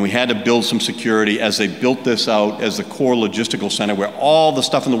 And we had to build some security as they built this out as the core logistical center where all the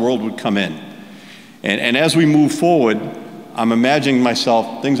stuff in the world would come in. And as we move forward, I'm imagining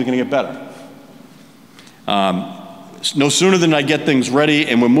myself, things are going to get better. No sooner than I get things ready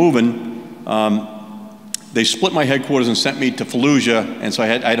and we're moving, they split my headquarters and sent me to Fallujah, and so I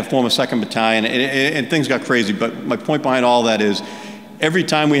had to form a 2nd battalion, and things got crazy. But my point behind all that is, every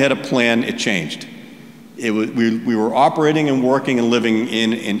time we had a plan, it changed. We were operating and working and living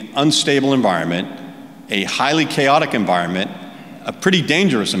in an unstable environment, a highly chaotic environment, a pretty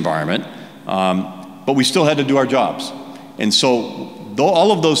dangerous environment, but we still had to do our jobs. And so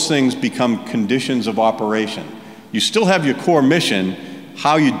all of those things become conditions of operation. You still have your core mission.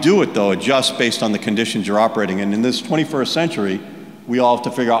 How you do it, though, adjusts based on the conditions you're operating in. In this 21st century, we all have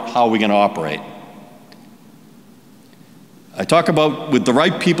to figure out how we're going to operate. I talk about with the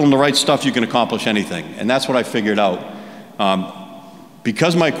right people and the right stuff, you can accomplish anything. And that's what I figured out.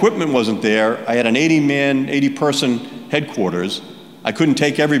 Because my equipment wasn't there, I had an 80-person headquarters. I couldn't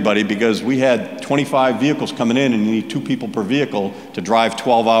take everybody because we had 25 vehicles coming in, and you need 2 people per vehicle to drive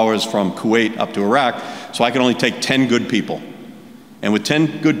 12 hours from Kuwait up to Iraq. So I could only take 10 good people. And with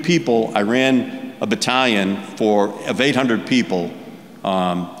 10 good people, I ran a battalion of 800 people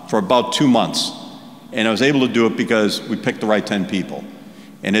for about 2 months. And I was able to do it because we picked the right 10 people.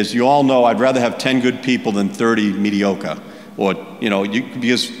 And as you all know, I'd rather have 10 good people than 30 mediocre. Or,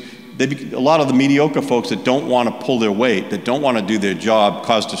 because a lot of the mediocre folks that don't want to pull their weight, that don't want to do their job,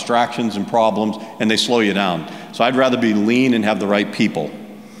 cause distractions and problems, and they slow you down. So I'd rather be lean and have the right people.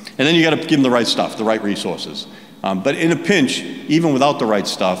 And then you got to give them the right stuff, the right resources. But in a pinch, even without the right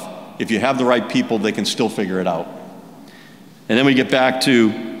stuff, if you have the right people, they can still figure it out. And then we get back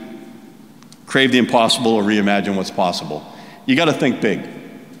to crave the impossible or reimagine what's possible. You got to think big.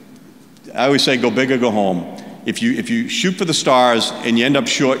 I always say go big or go home. If you shoot for the stars and you end up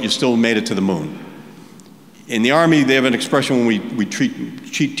short, you still made it to the moon. In the Army, they have an expression when we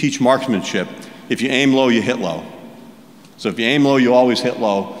teach marksmanship. If you aim low, you hit low. So if you aim low, you always hit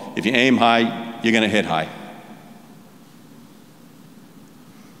low. If you aim high, you're going to hit high.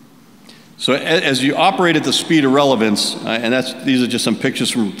 So as you operate at the speed of relevance, and these are just some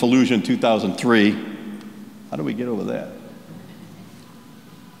pictures from Fallujah in 2003. How do we get over that?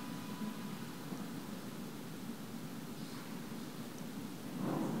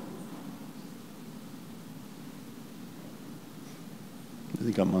 I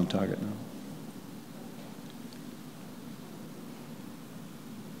think I'm on target now.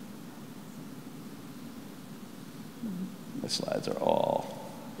 My slides are all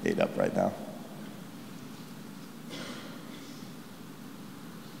ate up right now.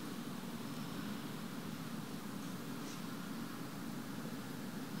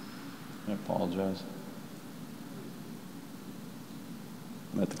 I apologize.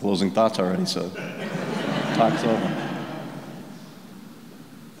 I'm at the closing thoughts already, so talk's over.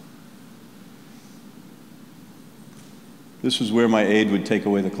 This is where my aide would take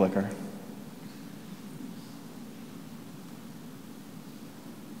away the clicker.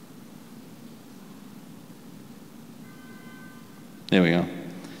 There we go.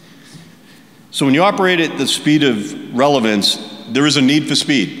 So when you operate at the speed of relevance, there is a need for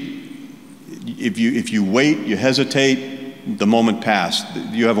speed. If you wait, you hesitate, the moment passed.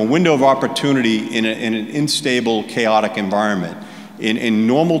 You have a window of opportunity in an unstable, chaotic environment. In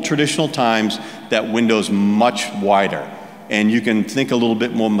normal, traditional times, that window is much wider, and you can think a little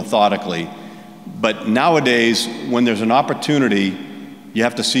bit more methodically. But nowadays, when there's an opportunity, you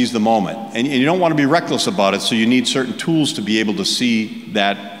have to seize the moment. And you don't want to be reckless about it, so you need certain tools to be able to see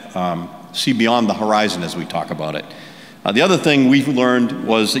that, see beyond the horizon as we talk about it. The other thing we learned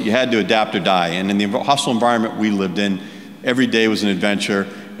was that you had to adapt or die. And in the hostile environment we lived in, every day was an adventure.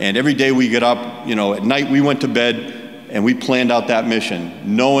 And every day we get up, you know, at night we went to bed and we planned out that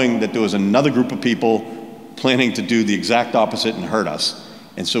mission, knowing that there was another group of people planning to do the exact opposite and hurt us.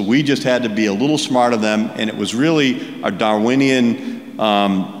 And so we just had to be a little smarter than them, and it was really a Darwinian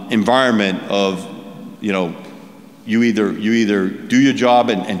environment of, you know, you either do your job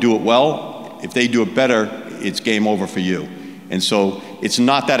and do it well. If they do it better, it's game over for you. And so it's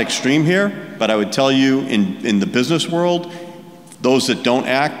not that extreme here, but I would tell you in the business world, those that don't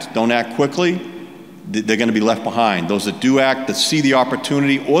act quickly, they're going to be left behind. Those that do act, that see the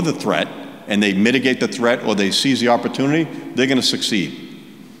opportunity or the threat, and they mitigate the threat or they seize the opportunity, they're going to succeed.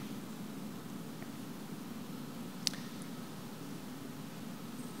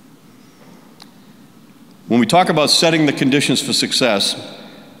 When we talk about setting the conditions for success,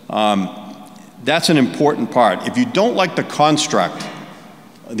 that's an important part. If you don't like the construct,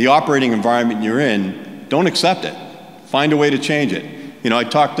 the operating environment you're in, don't accept it. Find a way to change it. You know,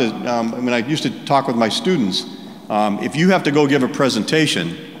 when I used to talk with my students, if you have to go give a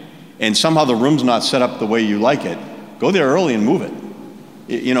presentation and somehow the room's not set up the way you like it, go there early and move it.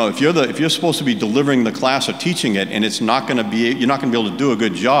 You know, if you're supposed to be delivering the class or teaching it and you're not going to be able to do a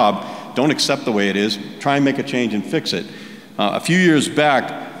good job, don't accept the way it is. Try and make a change and fix it. A few years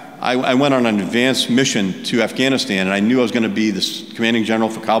back, I went on an advanced mission to Afghanistan, and I knew I was going to be the commanding general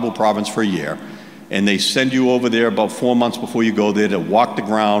for Kabul province for a year. And they send you over there about 4 months before you go there to walk the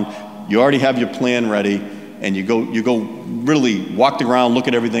ground. You already have your plan ready, and you go really walk the ground, look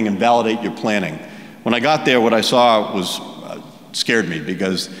at everything, and validate your planning. When I got there, what I saw was scared me,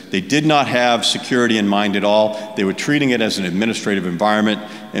 because they did not have security in mind at all. They were treating it as an administrative environment.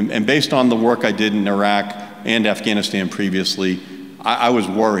 And based on the work I did in Iraq and Afghanistan previously, I was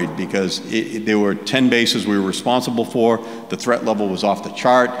worried, because there were 10 bases we were responsible for. The threat level was off the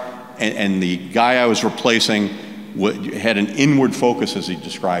chart. And the guy I was replacing had an inward focus, as he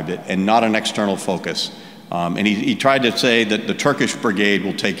described it, and not an external focus. And he tried to say that the Turkish brigade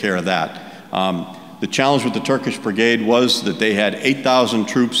will take care of that. The challenge with the Turkish brigade was that they had 8,000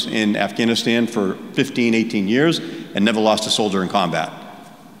 troops in Afghanistan for 15, 18 years and never lost a soldier in combat.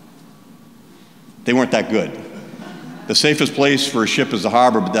 They weren't that good. The safest place for a ship is the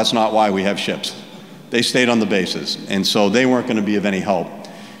harbor, but that's not why we have ships. They stayed on the bases, and so they weren't going to be of any help.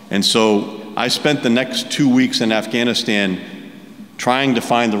 And so I spent the next 2 weeks in Afghanistan trying to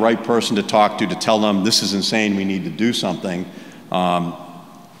find the right person to talk to tell them, this is insane, we need to do something.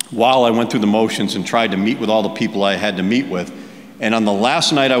 While I went through the motions and tried to meet with all the people I had to meet with. And on the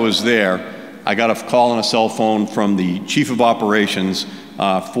last night I was there, I got a call on a cell phone from the chief of operations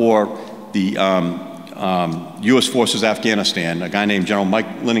for the U.S. Forces Afghanistan, a guy named General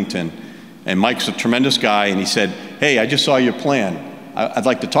Mike Linnington. And Mike's a tremendous guy, and he said, hey, I just saw your plan. I'd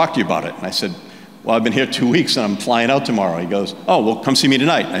like to talk to you about it. And I said, well, I've been here 2 weeks and I'm flying out tomorrow. He goes, oh, well, come see me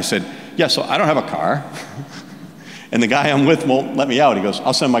tonight. And I said, yeah, so I don't have a car. And the guy I'm with won't let me out. He goes,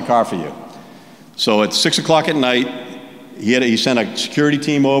 I'll send my car for you. So at 6 o'clock at night, he sent a security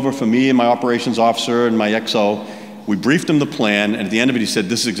team over for me and my operations officer and my XO. We briefed him the plan, and at the end of it, he said,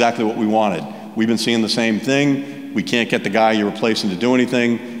 this is exactly what we wanted. We've been seeing the same thing. We can't get the guy you're replacing to do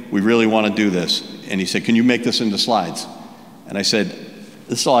anything. We really want to do this. And he said, can you make this into slides? And I said,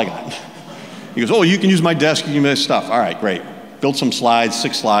 this is all I got. He goes, oh, you can use my desk, you can use my stuff. All right, great. Built some slides,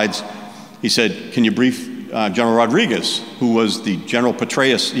 6 slides. He said, can you brief General Rodriguez, who was the General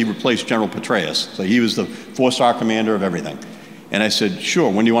Petraeus? He replaced General Petraeus. So he was the 4-star commander of everything. And I said,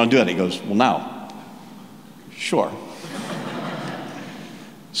 sure, when do you want to do that? He goes, well, now. Sure.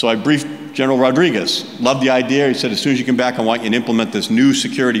 So I briefed General Rodriguez, loved the idea. He said, as soon as you come back, I want you to implement this new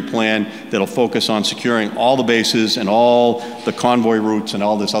security plan that'll focus on securing all the bases and all the convoy routes and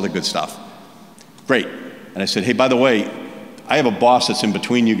all this other good stuff. Great. And I said, hey, by the way, I have a boss that's in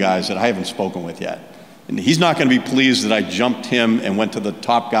between you guys that I haven't spoken with yet. And he's not going to be pleased that I jumped him and went to the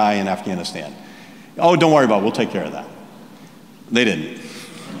top guy in Afghanistan. Oh, don't worry about it. We'll take care of that. They didn't.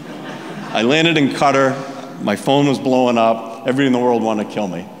 I landed in Qatar. My phone was blowing up. Everybody in the world wanted to kill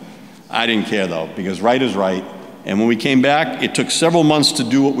me. I didn't care, though, because right is right. And when we came back, it took several months to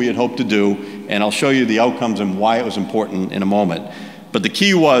do what we had hoped to do. And I'll show you the outcomes and why it was important in a moment. But the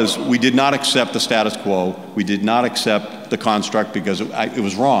key was we did not accept the status quo. We did not accept the construct because it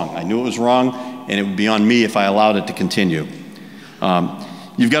was wrong. I knew it was wrong, and it would be on me if I allowed it to continue.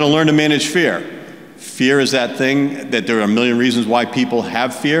 You've got to learn to manage fear. Fear is that thing that there are a million reasons why people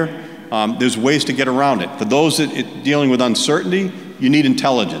have fear. There's ways to get around it. For those that dealing with uncertainty, you need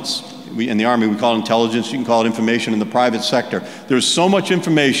intelligence. In the Army, we call it intelligence. You can call it information in the private sector. There's so much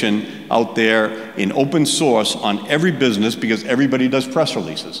information out there in open source on every business because everybody does press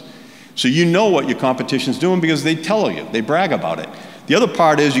releases. So you know what your competition's doing because they tell you, they brag about it. The other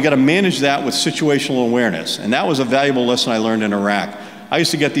part is you got to manage that with situational awareness. And that was a valuable lesson I learned in Iraq. I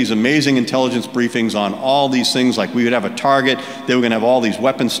used to get these amazing intelligence briefings on all these things, like we would have a target, they were going to have all these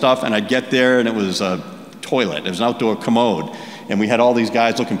weapon stuff, and I'd get there and it was a toilet, it was an outdoor commode. And we had all these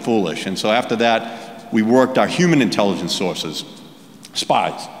guys looking foolish. And so after that, we worked our human intelligence sources,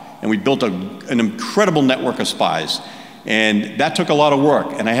 spies. And we built an incredible network of spies. And that took a lot of work.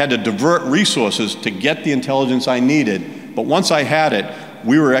 And I had to divert resources to get the intelligence I needed. But once I had it,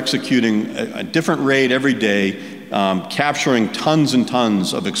 we were executing a different raid every day, capturing tons and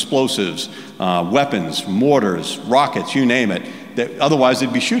tons of explosives, weapons, mortars, rockets, you name it. That otherwise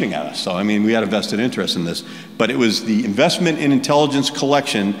they'd be shooting at us. So, I mean, we had a vested interest in this. But it was the investment in intelligence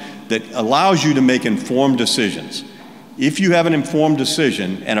collection that allows you to make informed decisions. If you have an informed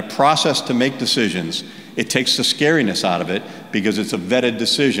decision and a process to make decisions, it takes the scariness out of it because it's a vetted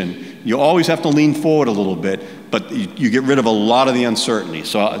decision. You always have to lean forward a little bit, but you get rid of a lot of the uncertainty.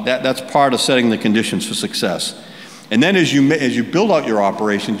 So that's part of setting the conditions for success. And then as you build out your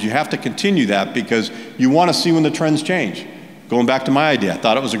operations, you have to continue that because you want to see when the trends change. Going back to my idea, I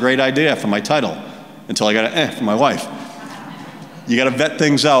thought it was a great idea for my title until I got an from my wife. You got to vet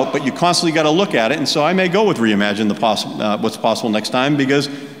things out, but you constantly got to look at it. And so I may go with Reimagine what's possible next time because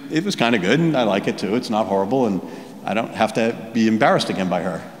it was kind of good and I like it too. It's not horrible and I don't have to be embarrassed again by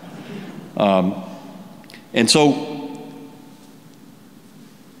her. And so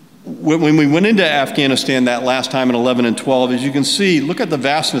when we went into Afghanistan that last time in 11 and 12, as you can see, look at the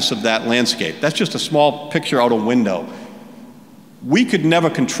vastness of that landscape. That's just a small picture out a window. We could never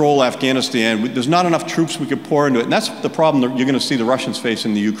control Afghanistan. There's not enough troops we could pour into it. And that's the problem that you're going to see the Russians face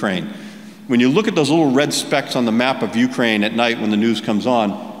in the Ukraine. When you look at those little red specks on the map of Ukraine at night when the news comes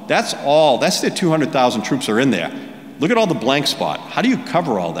on, that's their 200,000 troops are in there. Look at all the blank spot. How do you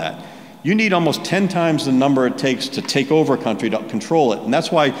cover all that? You need almost 10 times the number it takes to take over a country to control it. And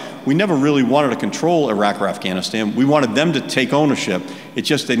that's why we never really wanted to control Iraq or Afghanistan. We wanted them to take ownership. It's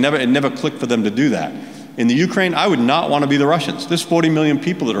just it never clicked for them to do that. In the Ukraine, I would not want to be the Russians. There's 40 million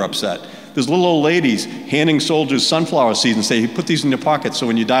people that are upset. There's little old ladies handing soldiers sunflower seeds and say, hey, put these in your pockets so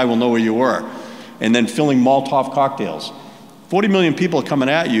when you die, we'll know where you were. And then filling Molotov cocktails. 40 million people are coming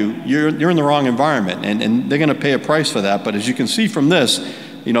at you. You're in the wrong environment, and they're going to pay a price for that. But as you can see from this,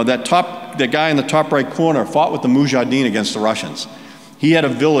 you know, that guy in the top right corner fought with the Mujahideen against the Russians. He had a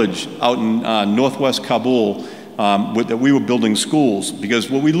village out in northwest Kabul that we were building schools, because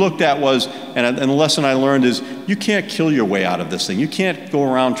what we looked at was, and the lesson I learned is, you can't kill your way out of this thing. You can't go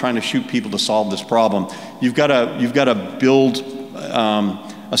around trying to shoot people to solve this problem. You've got to build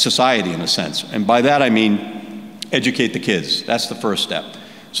a society in a sense, and by that I mean educate the kids. That's the first step,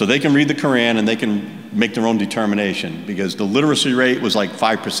 so they can read the Quran and they can make their own determination, because the literacy rate was like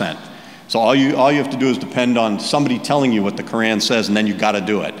 5%. So all you have to do is depend on somebody telling you what the Quran says, and then you got to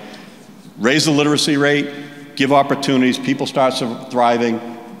do it. Raise the literacy rate. Give opportunities, people start thriving,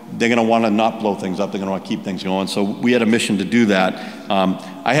 they're going to want to not blow things up, they're going to want to keep things going. So we had a mission to do that.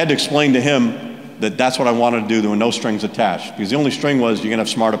 I had to explain to him that that's what I wanted to do. There were no strings attached, because the only string was you're going to have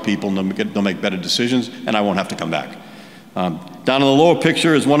smarter people and they'll make better decisions, and I won't have to come back. Down in the lower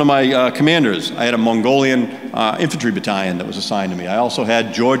picture is one of my commanders. I had a Mongolian infantry battalion that was assigned to me. I also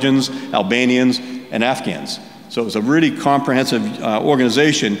had Georgians, Albanians, and Afghans. So it was a really comprehensive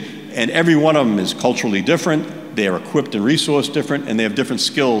organization. And every one of them is culturally different, they are equipped and resourced different, and they have different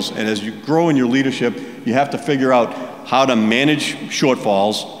skills. And as you grow in your leadership, you have to figure out how to manage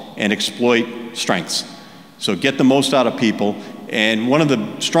shortfalls and exploit strengths. So get the most out of people. And one of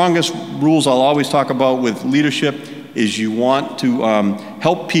the strongest rules I'll always talk about with leadership is you want to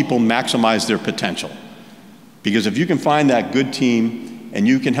help people maximize their potential. Because if you can find that good team and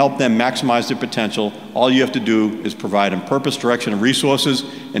you can help them maximize their potential, all you have to do is provide them purpose, direction, and resources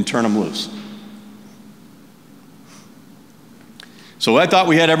and turn them loose. So I thought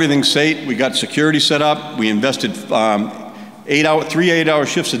we had everything set. We got security set up. We invested 3 8-hour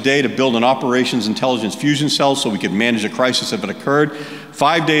shifts a day to build an operations intelligence fusion cell so we could manage a crisis if it occurred.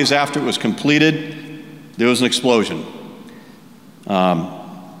 5 days after it was completed, there was an explosion.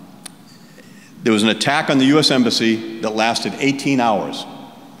 There was an attack on the U.S. Embassy that lasted 18 hours.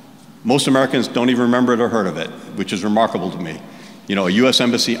 Most Americans don't even remember it or heard of it, which is remarkable to me. You know, a U.S.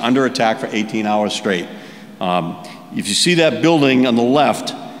 Embassy under attack for 18 hours straight. If you see that building on the left,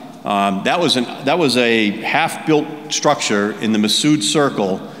 that was a half-built structure in the Massoud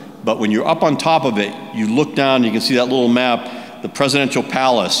Circle, but when you're up on top of it, you look down, you can see that little map, the Presidential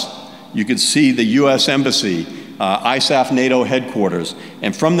Palace, you can see the U.S. Embassy, ISAF NATO headquarters,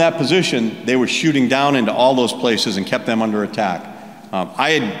 and from that position, they were shooting down into all those places and kept them under attack.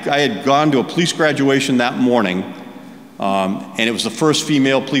 I had gone to a police graduation that morning, and it was the first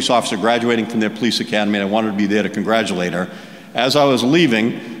female police officer graduating from their police academy, and I wanted to be there to congratulate her. As I was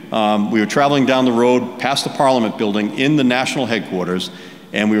leaving, we were traveling down the road past the Parliament building in the national headquarters,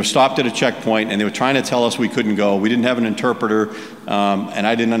 and we were stopped at a checkpoint, and they were trying to tell us we couldn't go. We didn't have an interpreter, and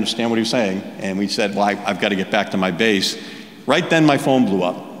I didn't understand what he was saying. And we said, well, I've got to get back to my base. Right then, my phone blew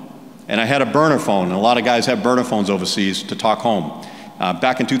up. And I had a burner phone, and a lot of guys have burner phones overseas to talk home.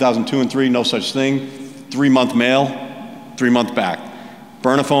 Back in 2002 and 3, no such thing. 3-month mail, 3-month back.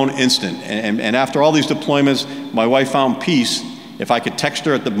 Burner phone, instant. And after all these deployments, my wife found peace if I could text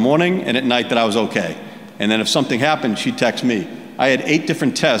her at the morning and at night that I was okay. And then if something happened, she'd text me. I had 8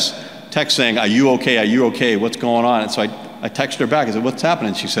 different texts saying, are you okay, are you okay, what's going on? And so I texted her back, I said, what's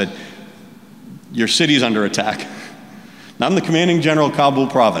happening? She said, your city's under attack. Now I'm the commanding general of Kabul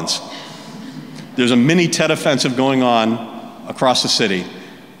province. There's a mini Tet offensive going on across the city,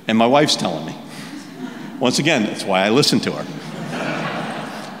 and my wife's telling me. Once again, that's why I listened to her.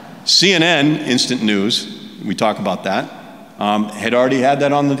 CNN, instant news, we talk about that, had already had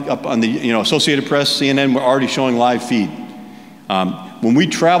that on the Associated Press, CNN were already showing live feed. When we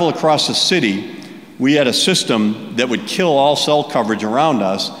travel across the city, we had a system that would kill all cell coverage around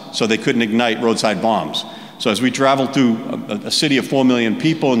us so they couldn't ignite roadside bombs. So as we traveled through a city of 4 million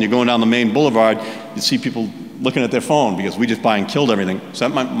people and you're going down the main boulevard, you see people looking at their phone because we just killed everything. So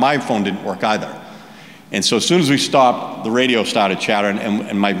my phone didn't work either. And so as soon as we stopped, the radio started chattering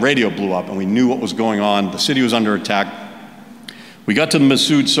and my radio blew up and we knew what was going on. The city was under attack. We got to the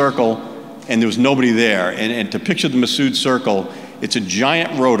Massoud Circle and there was nobody there. And to picture the Massoud Circle, it's a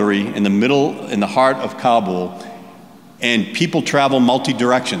giant rotary in the middle, in the heart of Kabul, and people travel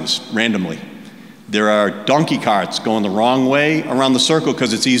multi-directions randomly. There are donkey carts going the wrong way around the circle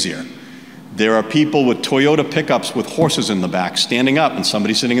because it's easier. There are people with Toyota pickups with horses in the back standing up and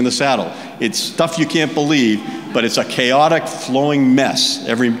somebody sitting in the saddle. It's stuff you can't believe, but it's a chaotic, flowing mess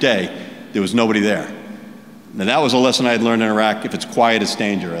every day. There was nobody there. Now that was a lesson I had learned in Iraq. If it's quiet, it's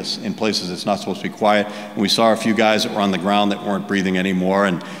dangerous. In places it's not supposed to be quiet. And we saw a few guys that were on the ground that weren't breathing anymore,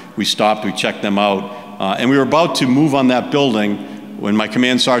 and we stopped, we checked them out. And we were about to move on that building when my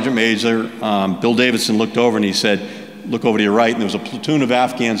command sergeant major, Bill Davidson, looked over and he said, look over to your right, and there was a platoon of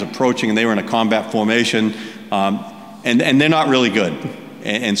Afghans approaching, and they were in a combat formation, and they're not really good.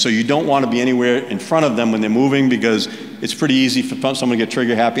 And so you don't want to be anywhere in front of them when they're moving because it's pretty easy for someone to get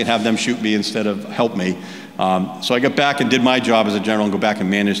trigger happy and have them shoot me instead of help me. So I got back and did my job as a general and go back and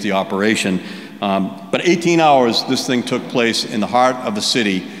manage the operation. But 18 hours this thing took place in the heart of the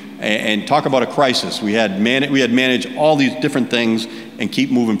city, and talk about a crisis. We had managed all these different things and keep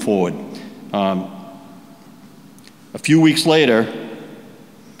moving forward. A few weeks later,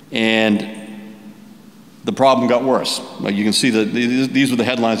 and the problem got worse. You can see that these were the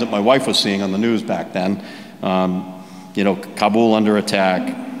headlines that my wife was seeing on the news back then. Kabul under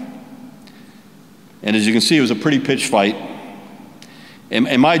attack. And as you can see, it was a pretty pitched fight.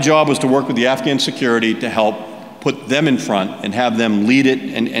 And my job was to work with the Afghan security to help put them in front and have them lead it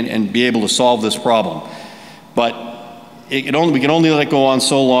and be able to solve this problem. But we can only let it go on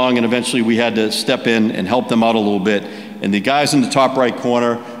so long, and eventually we had to step in and help them out a little bit. And the guys in the top right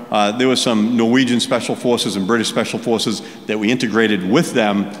corner, there was some Norwegian Special Forces and British Special Forces that we integrated with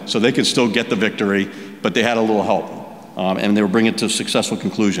them so they could still get the victory, but they had a little help. And they were bringing it to a successful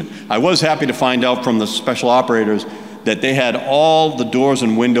conclusion. I was happy to find out from the special operators that they had all the doors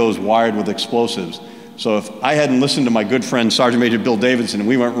and windows wired with explosives. So if I hadn't listened to my good friend Sergeant Major Bill Davidson and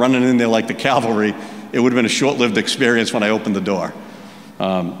we weren't running in there like the cavalry, it would have been a short-lived experience when I opened the door.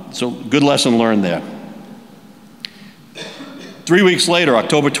 So good lesson learned there. 3 weeks later,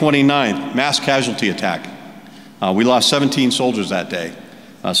 October 29th, mass casualty attack. We lost 17 soldiers that day.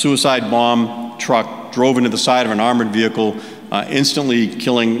 A suicide bomb truck drove into the side of an armored vehicle, instantly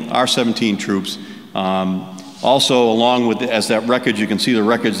killing our 17 troops. Also, along with, as that wreckage, you can see the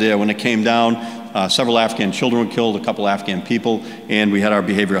wreckage there, when it came down, several Afghan children were killed, a couple Afghan people, and we had our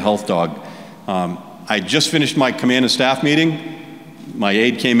behavioral health dog. I just finished my command and staff meeting. My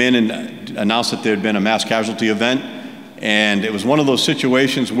aide came in and announced that there had been a mass casualty event, and it was one of those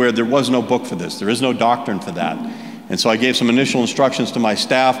situations where there was no book for this. There is no doctrine for that. And so I gave some initial instructions to my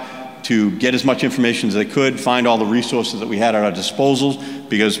staff to get as much information as they could, find all the resources that we had at our disposal,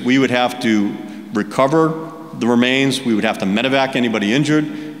 because we would have to recover the remains, we would have to medevac anybody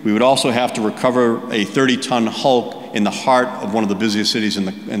injured, we would also have to recover a 30-ton Hulk in the heart of one of the busiest cities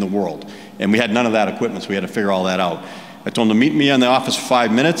in the world. And we had none of that equipment, so we had to figure all that out. I told them to meet me in the office for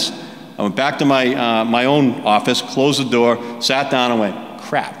 5 minutes. I went back to my own office, closed the door, sat down and went,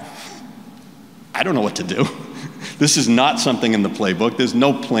 crap, I don't know what to do. This is not something in the playbook. There's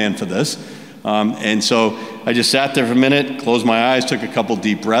no plan for this. And so I just sat there for a minute, closed my eyes, took a couple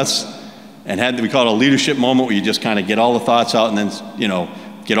deep breaths, and we call it a leadership moment where you just kind of get all the thoughts out and then, you know,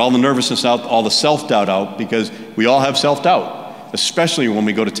 get all the nervousness out, all the self-doubt out, because we all have self-doubt, especially when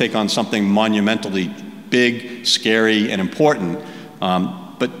we go to take on something monumentally big, scary, and important.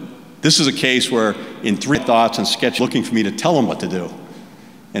 But this is a case where in 3 thoughts and sketch looking for me to tell them what to do.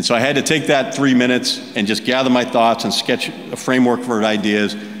 And so I had to take that 3 minutes and just gather my thoughts and sketch a framework for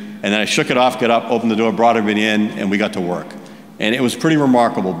ideas. And then I shook it off, got up, opened the door, brought everybody in, and we got to work. And it was pretty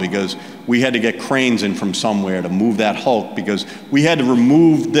remarkable because we had to get cranes in from somewhere to move that Hulk, because we had to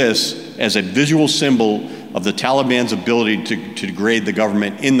remove this as a visual symbol of the Taliban's ability to degrade the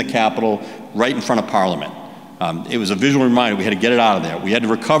government in the Capitol, right in front of Parliament. It was a visual reminder. We had to get it out of there. We had to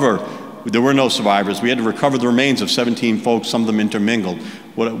recover. There were no survivors. We had to recover the remains of 17 folks, some of them intermingled.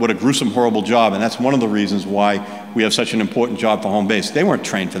 What a gruesome, horrible job, and that's one of the reasons why we have such an important job for home base. They weren't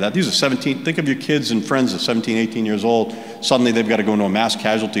trained for that. These are 17, think of your kids and friends at 17, 18 years old. Suddenly they've got to go into a mass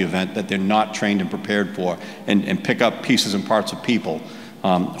casualty event that they're not trained and prepared for, and pick up pieces and parts of people.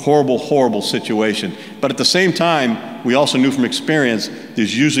 Horrible, horrible situation. But at the same time, we also knew from experience,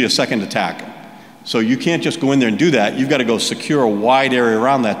 there's usually a second attack. So you can't just go in there and do that. You've got to go secure a wide area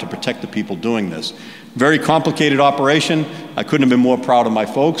around that to protect the people doing this. Very complicated operation. I couldn't have been more proud of my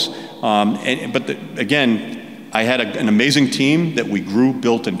folks. Again, I had an amazing team that we grew,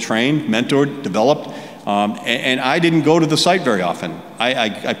 built, and trained, mentored, developed. And I didn't go to the site very often.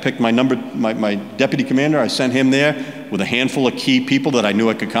 I picked my deputy commander. I sent him there with a handful of key people that I knew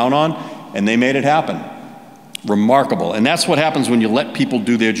I could count on, and they made it happen. Remarkable. And that's what happens when you let people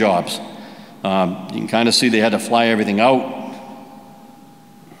do their jobs. You can kind of see they had to fly everything out.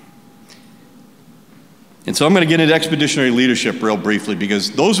 And so I'm going to get into expeditionary leadership real briefly,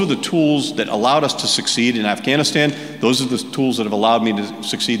 because those were the tools that allowed us to succeed in Afghanistan. Those are the tools that have allowed me to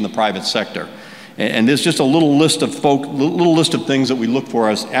succeed in the private sector. And there's just a little list of things that we look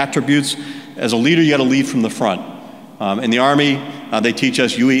for as attributes. As a leader, you got to lead from the front. In the Army, they teach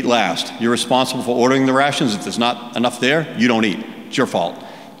us you eat last. You're responsible for ordering the rations. If there's not enough there, you don't eat. It's your fault.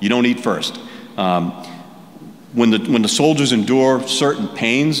 You don't eat first. When the soldiers endure certain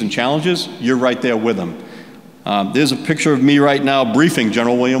pains and challenges, you're right there with them. There's a picture of me right now briefing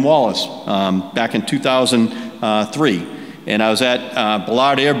General William Wallace back in 2003. And I was at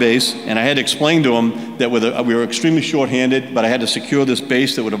Ballard Air Base, and I had to explain to him that we were extremely short-handed, but I had to secure this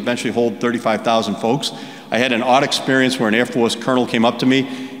base that would eventually hold 35,000 folks. I had an odd experience where an Air Force colonel came up to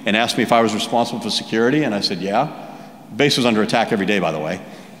me and asked me if I was responsible for security, and I said, yeah. The base was under attack every day, by the way.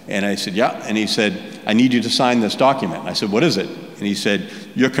 And I said, yeah. And he said, I need you to sign this document. And I said, what is it? And he said,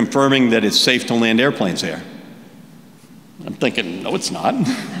 you're confirming that it's safe to land airplanes there. I'm thinking, no, it's not.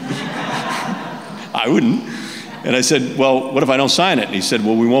 I wouldn't. And I said, well, what if I don't sign it? And he said,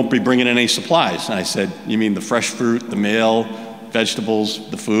 well, we won't be bringing in any supplies. And I said, you mean the fresh fruit, the mail, vegetables,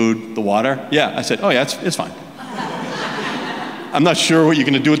 the food, the water? Yeah. I said, oh, yeah, it's fine. I'm not sure what you're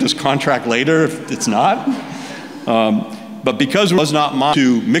going to do with this contract later if it's not. But because it was not mine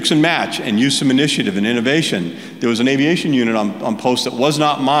to mix and match and use some initiative and innovation, there was an aviation unit on post that was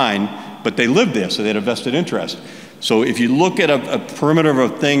not mine, but they lived there, so they had a vested interest. So if you look at a perimeter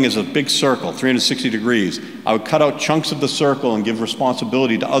of a thing as a big circle, 360 degrees, I would cut out chunks of the circle and give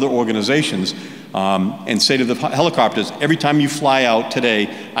responsibility to other organizations and say to the helicopters, every time you fly out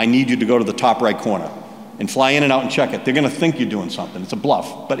today, I need you to go to the top right corner. and fly in and out and check it. They're going to think you're doing something. It's a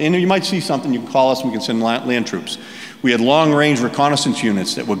bluff. But you might see something, you can call us and we can send land troops. We had long-range reconnaissance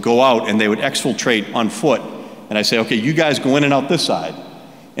units that would go out and they would exfiltrate on foot. And I say, okay, you guys go in and out this side.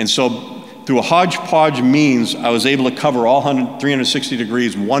 And so through a hodgepodge means, I was able to cover all 360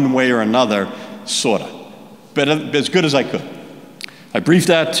 degrees one way or another, sort of. But as good as I could. I briefed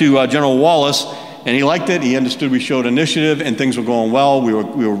that to General Wallace, and he liked it. He understood we showed initiative and things were going well. We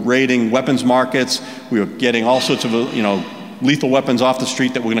were raiding weapons markets. We were getting all sorts of lethal weapons off the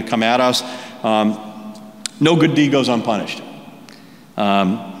street that were going to come at us. No good deed goes unpunished.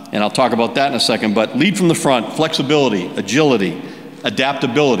 And I'll talk about that in a second, but lead from the front, flexibility, agility,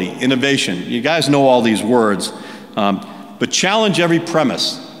 adaptability, innovation. You guys know all these words, but challenge every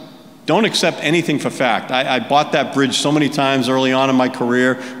premise. Don't accept anything for fact. I bought that bridge so many times early on in my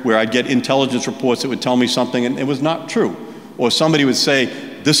career where I'd get intelligence reports that would tell me something and it was not true. Or somebody would say,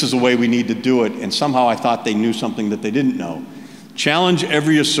 this is the way we need to do it, and somehow I thought they knew something that they didn't know. Challenge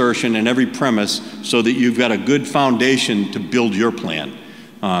every assertion and every premise so that you've got a good foundation to build your plan.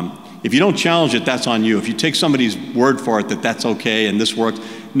 If you don't challenge it, that's on you. If you take somebody's word for it that that's okay and this works,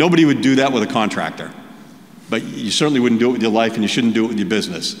 nobody would do that with a contractor. But you certainly wouldn't do it with your life, and you shouldn't do it with your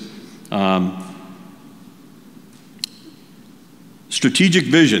business. Strategic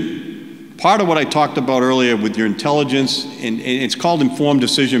vision. Part of what I talked about earlier with your intelligence, and it's called informed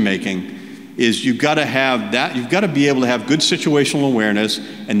decision making, is you've got to have that, you've got to be able to have good situational awareness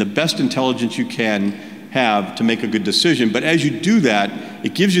and the best intelligence you can have to make a good decision. But as you do that,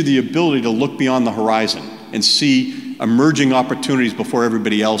 it gives you the ability to look beyond the horizon and see emerging opportunities before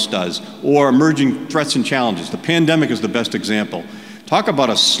everybody else does, or emerging threats and challenges. The pandemic is the best example. Talk about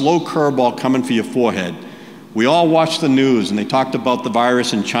a slow curveball coming for your forehead. We all watched the news and they talked about the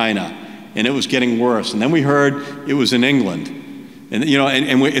virus in China and it was getting worse. And then we heard it was in England. And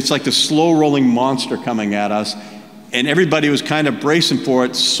it's like the slow rolling monster coming at us, and everybody was kind of bracing for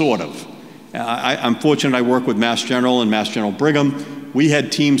it, sort of. I'm fortunate I work with Mass General and Mass General Brigham. We had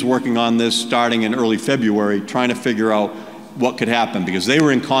teams working on this starting in early February, trying to figure out what could happen, because they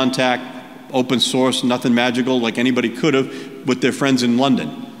were in contact, open source, nothing magical, like anybody could have, with their friends in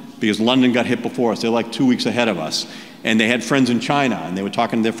London, because London got hit before us. They're like 2 weeks ahead of us. And they had friends in China, and they were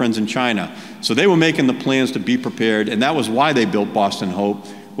talking to their friends in China. So they were making the plans to be prepared, and that was why they built Boston Hope,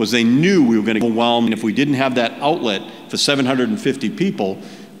 was they knew we were going to get overwhelmed, and if we didn't have that outlet for 750 people,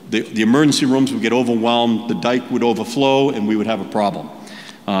 the emergency rooms would get overwhelmed, the dike would overflow, and we would have a problem.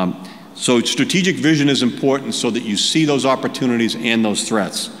 So strategic vision is important so that you see those opportunities and those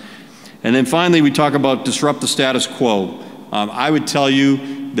threats. And then finally, we talk about disrupt the status quo. I would tell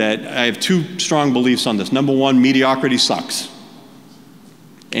you that I have two strong beliefs on this. Number one, mediocrity sucks.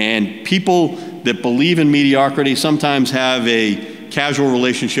 And people that believe in mediocrity sometimes have a casual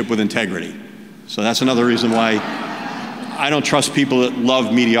relationship with integrity. So that's another reason why I don't trust people that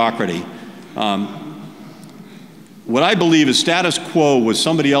love mediocrity. What I believe is status quo was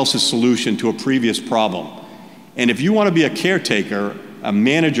somebody else's solution to a previous problem. And if you want to be a caretaker, a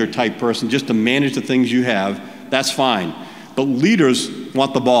manager type person, just to manage the things you have, that's fine. But leaders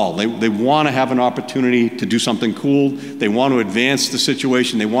want the ball. They want to have an opportunity to do something cool. They want to advance the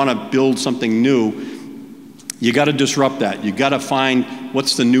situation. They want to build something new. You got to disrupt that. You got to find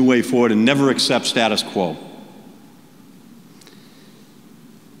what's the new way forward and never accept status quo.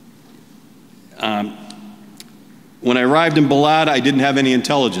 When I arrived in Balad, I didn't have any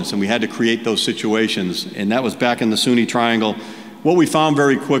intelligence, and we had to create those situations. And that was back in the Sunni Triangle. What we found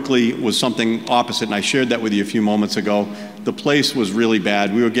very quickly was something opposite, and I shared that with you a few moments ago. The place was really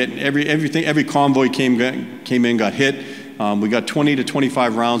bad. We were getting every convoy came in, got hit. We got 20 to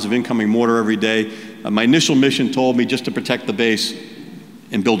 25 rounds of incoming mortar every day. My initial mission told me just to protect the base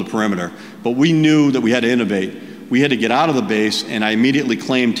and build a perimeter. But we knew that we had to innovate. We had to get out of the base, and I immediately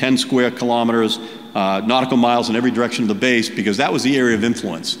claimed 10 square kilometers, nautical miles in every direction of the base, because that was the area of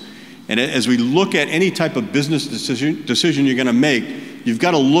influence. And as we look at any type of business decision you're going to make, you've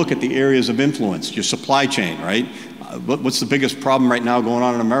got to look at the areas of influence, your supply chain, right? What's the biggest problem right now going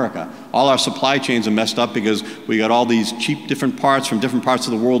on in America? All our supply chains are messed up because we got all these cheap different parts from different parts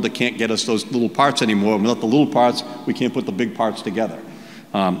of the world that can't get us those little parts anymore. Without the little parts, we can't put the big parts together.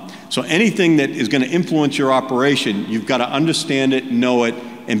 So anything that is going to influence your operation, you've got to understand it, know it,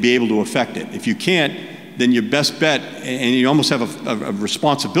 and be able to affect it. If you can't, then your best bet, and you almost have a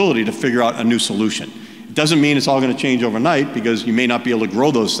responsibility to figure out a new solution. It doesn't mean it's all going to change overnight, because you may not be able to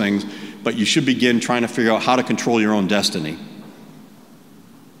grow those things, but you should begin trying to figure out how to control your own destiny.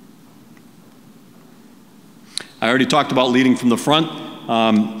 I already talked about leading from the front.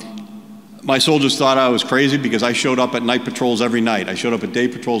 My soldiers thought I was crazy because I showed up at night patrols every night. I showed up at day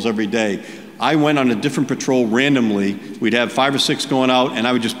patrols every day. I went on a different patrol randomly. We'd have 5 or 6 going out, and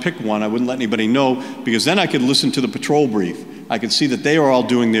I would just pick one. I wouldn't let anybody know, because then I could listen to the patrol brief. I could see that they are all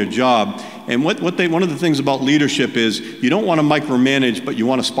doing their job. And one of the things about leadership is you don't want to micromanage, but you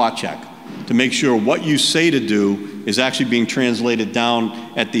want to spot check to make sure what you say to do is actually being translated down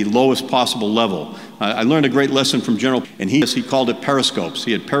at the lowest possible level. I learned a great lesson from General, and he called it periscopes.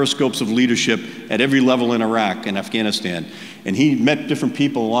 He had periscopes of leadership at every level in Iraq and Afghanistan. And he met different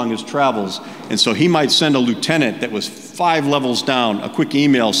people along his travels. And so he might send a lieutenant that was 5 levels down a quick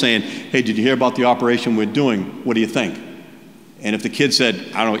email saying, hey, did you hear about the operation we're doing? What do you think? And if the kid said,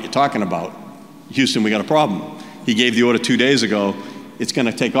 I don't know what you're talking about, Houston, we got a problem. He gave the order 2 days ago. It's going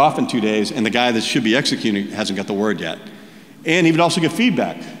to take off in 2 days, and the guy that should be executing hasn't got the word yet. And he would also get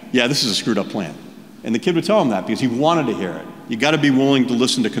feedback. Yeah, this is a screwed up plan. And the kid would tell him that because he wanted to hear it. You got to be willing to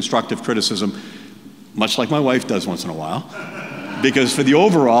listen to constructive criticism, much like my wife does once in a while, because for the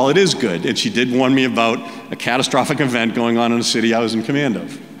overall, it is good. And she did warn me about a catastrophic event going on in a city I was in command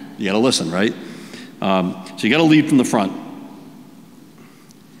of. You got to listen, right? So you got to lead from the front.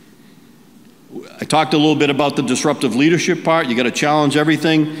 I talked a little bit about the disruptive leadership part. You got to challenge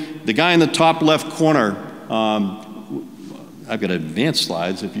everything. The guy in the top left corner, I've got advanced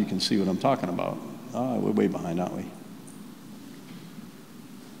slides if you can see what I'm talking about. Oh, we're way behind, aren't we?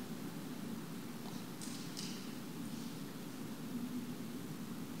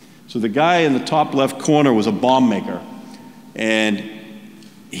 So the guy in the top left corner was a bomb maker. And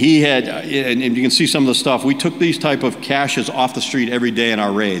he had, and you can see some of the stuff, we took these type of caches off the street every day in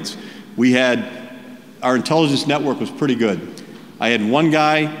our raids. We had, our intelligence network was pretty good. I had one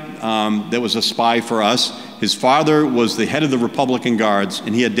guy that was a spy for us. His father was the head of the Republican Guards,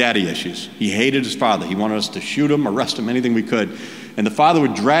 and he had daddy issues. He hated his father. He wanted us to shoot him, arrest him, anything we could. And the father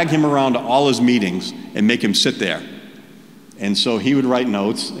would drag him around to all his meetings and make him sit there. And so he would write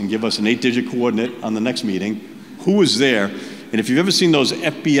notes and give us an 8-digit coordinate on the next meeting, who was there. And if you've ever seen those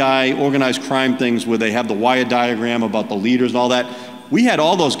FBI organized crime things where they have the wire diagram about the leaders and all that, we had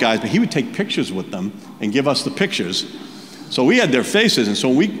all those guys, but he would take pictures with them and give us the pictures. So we had their faces, and so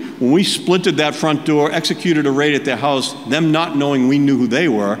when we splintered that front door, executed a raid at their house, them not knowing we knew who they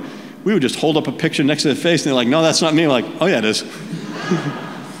were, we would just hold up a picture next to their face, and they're like, no, that's not me. We're like, oh yeah, it is.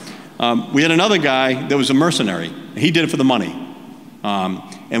 We had another guy that was a mercenary. He did it for the money.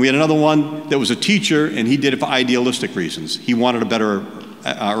 And we had another one that was a teacher, and he did it for idealistic reasons. He wanted a better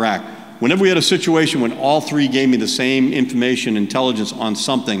Iraq. Whenever we had a situation when all 3 gave me the same information, intelligence on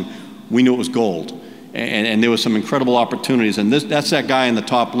something, we knew it was gold. And there was some incredible opportunities. And that's that guy in the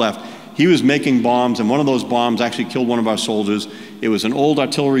top left. He was making bombs, and one of those bombs actually killed one of our soldiers. It was an old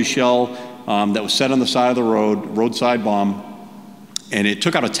artillery shell that was set on the side of the road, roadside bomb, and it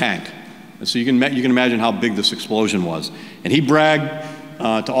took out a tank. And so you can imagine how big this explosion was. And he bragged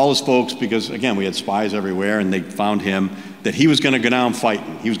to all his folks, because again, we had spies everywhere, and they found him, that he was going to go down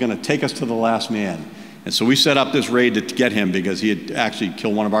fighting. He was going to take us to the last man. And so we set up this raid to get him, because he had actually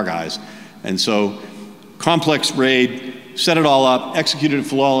killed one of our guys. And so, complex raid, set it all up, executed it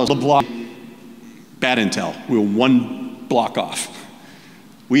flawless. Block, bad intel. We were 1 block off.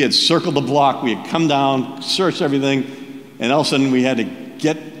 We had circled the block, we had come down, searched everything, and all of a sudden we had to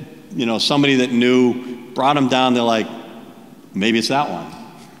get, somebody that knew, brought him down. They're like, maybe it's that one.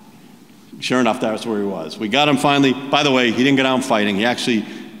 Sure enough, that's where he was. We got him finally. By the way, he didn't go down fighting. He actually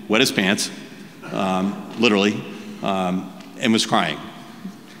wet his pants, literally, and was crying.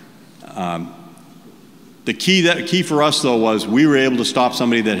 The key for us, though, was we were able to stop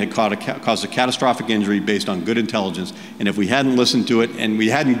somebody that had caused a catastrophic injury based on good intelligence. And if we hadn't listened to it, and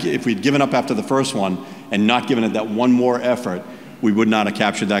if we'd given up after the first one and not given it that one more effort, we would not have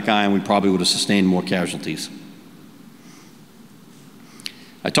captured that guy, and we probably would have sustained more casualties.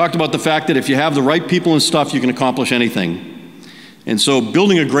 I talked about the fact that if you have the right people and stuff, you can accomplish anything. And so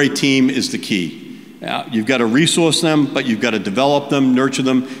building a great team is the key. You've got to resource them, but you've got to develop them, nurture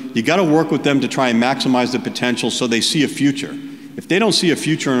them. You've got to work with them to try and maximize their potential so they see a future. If they don't see a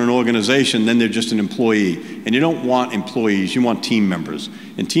future in an organization, then they're just an employee. And you don't want employees, you want team members.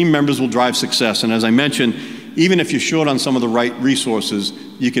 And team members will drive success. And as I mentioned, even if you're short on some of the right resources,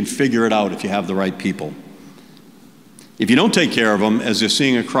 you can figure it out if you have the right people. If you don't take care of them, as they're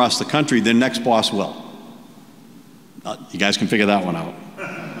seeing across the country, their next boss will. You guys can figure that one out.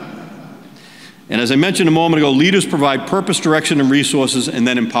 And as I mentioned a moment ago, leaders provide purpose, direction, and resources, and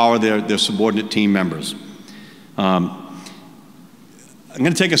then empower their subordinate team members. I'm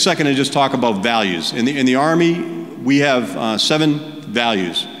going to take a second and just talk about values. In the Army, we have 7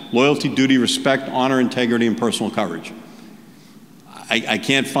 values: loyalty, duty, respect, honor, integrity, and personal courage. I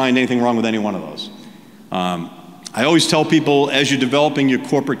can't find anything wrong with any one of those. I always tell people, as you're developing your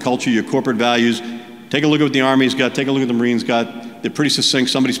corporate culture, your corporate values, take a look at what the Army's got, take a look at the Marines got. They're pretty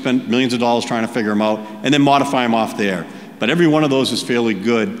succinct. Somebody spent millions of dollars trying to figure them out, and then modify them off there. But every one of those is fairly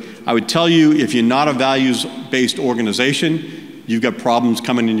good. I would tell you, if you're not a values-based organization, you've got problems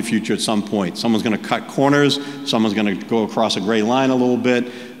coming in the future at some point. Someone's going to cut corners. Someone's going to go across a gray line a little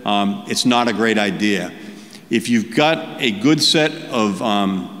bit. It's not a great idea. If you've got a good set of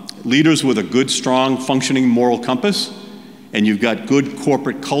leaders with a good, strong, functioning moral compass, and you've got good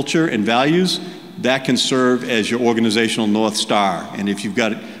corporate culture and values, that can serve as your organizational North Star. And if you've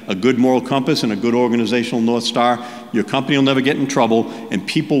got a good moral compass and a good organizational North Star, your company will never get in trouble, and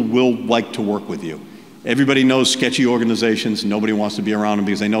people will like to work with you. Everybody knows sketchy organizations. Nobody wants to be around them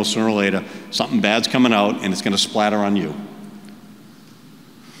because they know sooner or later something bad's coming out and it's going to splatter on you.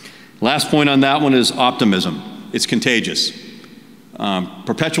 Last point on that one is optimism. It's contagious.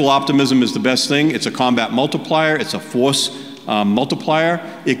 Perpetual optimism is the best thing. It's a combat multiplier. It's a force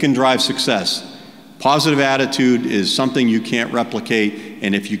multiplier. It can drive success. Positive attitude is something you can't replicate,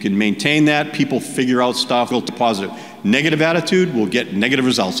 and if you can maintain that, people figure out stuff to positive. Negative attitude will get negative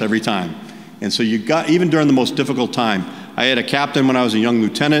results every time. And so you got, even during the most difficult time, I had a captain when I was a young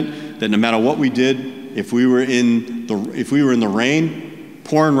lieutenant that no matter what we did, if we were in the rain,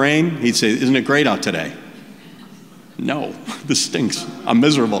 pouring rain, he'd say, "Isn't it great out today?" "No, this stinks. I'm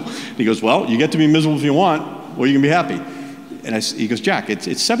miserable." And he goes, "Well, you get to be miserable if you want, or you can be happy." And he goes, "Jack,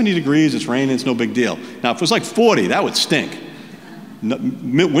 it's 70 degrees, it's raining, it's no big deal." Now, if it was like 40, that would stink.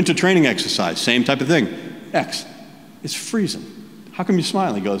 Winter training exercise, same type of thing. X, it's freezing. How come you're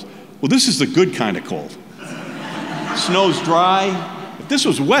smiling? He goes, "Well, this is the good kind of cold. Snow's dry. If this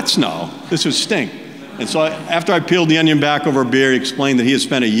was wet snow, this would stink." And so after I peeled the onion back over a beer, he explained that he had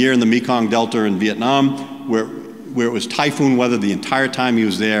spent a year in the Mekong Delta in Vietnam where it was typhoon weather the entire time he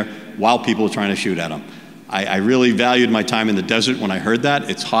was there while people were trying to shoot at him. I really valued my time in the desert when I heard that.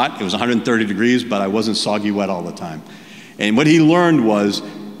 It's hot. It was 130 degrees, but I wasn't soggy wet all the time. And what he learned was,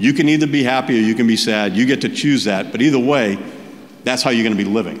 you can either be happy or you can be sad. You get to choose that. But either way, that's how you're going to be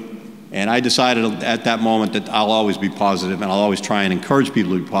living. And I decided at that moment that I'll always be positive, and I'll always try and encourage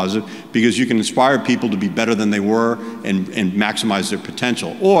people to be positive, because you can inspire people to be better than they were and maximize their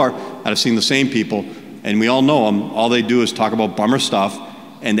potential. Or I've seen the same people, and we all know them, all they do is talk about bummer stuff,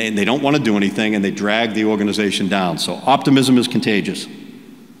 and they don't want to do anything, and they drag the organization down. So optimism is contagious.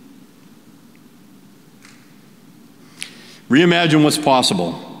 Reimagine what's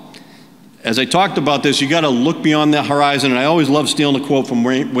possible. As I talked about this, you got to look beyond the horizon, and I always love stealing a quote from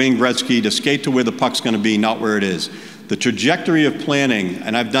Wayne Gretzky, to skate to where the puck's going to be, not where it is. The trajectory of planning,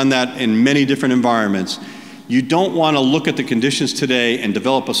 and I've done that in many different environments, you don't want to look at the conditions today and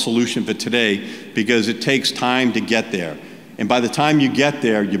develop a solution for today, because it takes time to get there. And by the time you get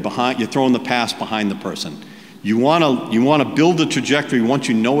there, you're throwing the past behind the person. You want to build the trajectory once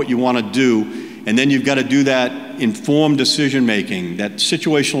you know what you want to do, and then you've got to do that informed decision making, that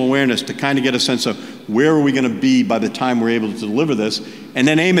situational awareness, to kind of get a sense of where are we going to be by the time we're able to deliver this, and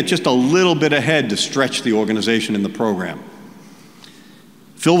then aim it just a little bit ahead to stretch the organization in the program.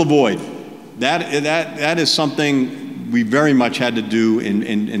 Fill the void. That is something we very much had to do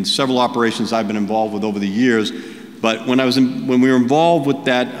in several operations I've been involved with over the years. But when we were involved with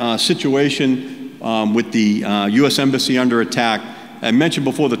that situation with the U.S. Embassy under attack, I mentioned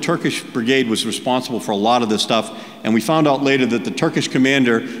before the Turkish brigade was responsible for a lot of this stuff, and we found out later that the Turkish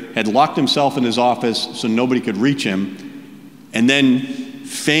commander had locked himself in his office so nobody could reach him, and then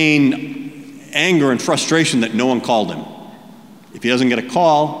feign anger and frustration that no one called him. If he doesn't get a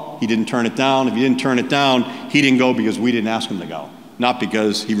call, he didn't turn it down. If he didn't turn it down, he didn't go because we didn't ask him to go, not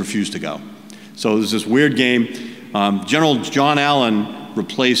because he refused to go. So there's this weird game. General John Allen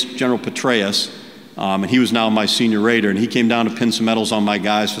replaced General Petraeus, and he was now my senior raider, and he came down to pin some medals on my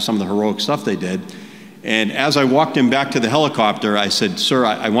guys for some of the heroic stuff they did. And as I walked him back to the helicopter, I said, "Sir,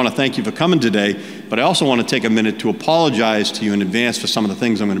 I want to thank you for coming today, but I also want to take a minute to apologize to you in advance for some of the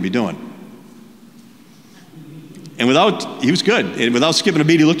things I'm going to be doing." And he was good. And without skipping a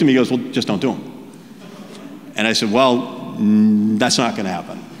beat, he looked at me, he goes, "Well, just don't do them." And I said, "Well, that's not going to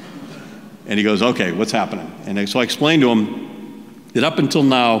happen." And he goes, "Okay, what's happening?" And so I explained to him that up until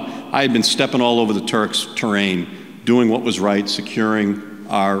now, I had been stepping all over the Turks' terrain, doing what was right, securing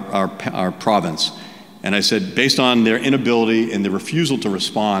our province. And I said, based on their inability and their refusal to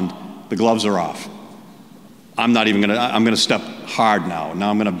respond, the gloves are off. I'm going to step hard now. Now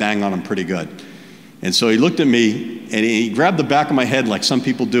I'm going to bang on them pretty good. And so he looked at me, and he grabbed the back of my head like some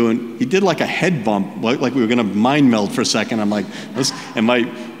people do, and he did like a head bump, like we were going to mind meld for a second. I'm like, this, and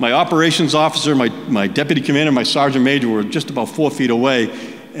my operations officer, my deputy commander, my sergeant major were just about 4 feet away,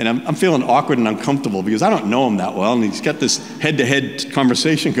 and I'm feeling awkward and uncomfortable because I don't know him that well, and he's got this head-to-head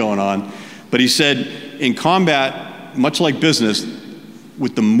conversation going on. But he said, in combat, much like business,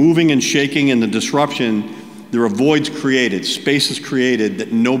 with the moving and shaking and the disruption, there are voids created, spaces created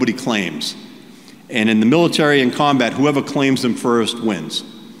that nobody claims. And in the military and combat, whoever claims them first wins.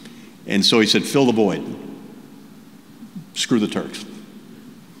 And so he said, fill the void. Screw the Turks.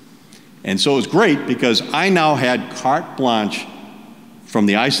 And so it was great because I now had carte blanche from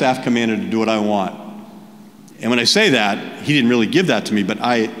the ISAF commander to do what I want. And when I say that, he didn't really give that to me, but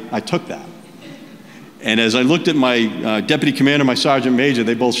I took that. And as I looked at my deputy commander, my sergeant major,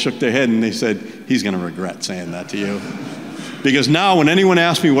 they both shook their head and they said, he's going to regret saying that to you. Because now when anyone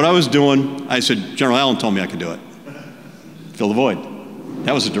asked me what I was doing, I said, General Allen told me I could do it. Fill the void.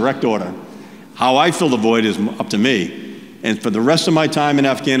 That was a direct order. How I fill the void is up to me. And for the rest of my time in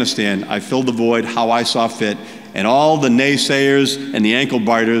Afghanistan, I filled the void how I saw fit. And all the naysayers and the ankle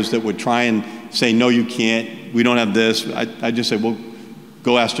biters that would try and say, no, you can't, we don't have this, I just said, well,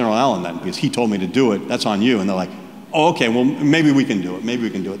 go ask General Allen then, because he told me to do it, that's on you. And they're like, oh, okay, well, maybe we can do it, maybe we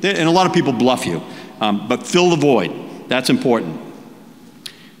can do it. And a lot of people bluff you, but fill the void, that's important.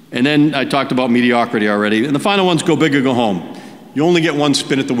 And then I talked about mediocrity already. And the final one's go big or go home. You only get one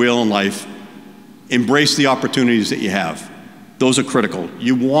spin at the wheel in life. Embrace the opportunities that you have. Those are critical.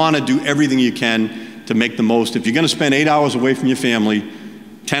 You want to do everything you can to make the most. If you're going to spend 8 hours away from your family,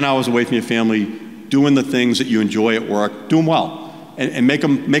 10 hours away from your family, doing the things that you enjoy at work, do them well. And make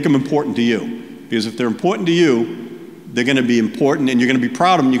them important to you. Because if they're important to you, they're going to be important and you're going to be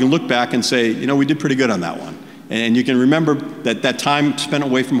proud of them. You can look back and say, you know, we did pretty good on that one. And you can remember that that time spent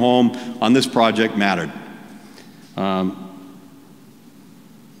away from home on this project mattered.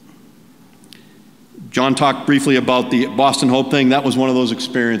 John talked briefly about the Boston Hope thing. That was one of those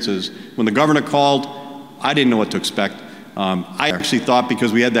experiences. When the governor called, I didn't know what to expect. I actually thought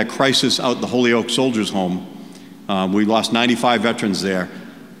because we had that crisis out at the Holyoke Soldiers Home, we lost 95 veterans there.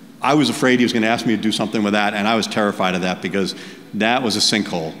 I was afraid he was going to ask me to do something with that, and I was terrified of that because that was a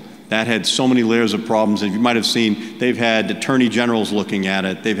sinkhole. That had so many layers of problems, and you might have seen they've had attorney generals looking at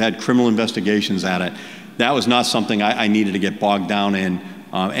it. They've had criminal investigations at it. That was not something I needed to get bogged down in.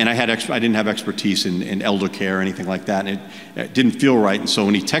 And I didn't have expertise in elder care or anything like that, and it didn't feel right. And so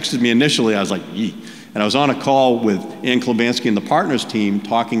when he texted me initially, I was like, yee. And I was on a call with Ann Klebanski and the partners team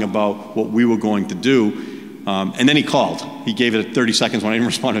talking about what we were going to do. And then he called. He gave it 30 seconds when I didn't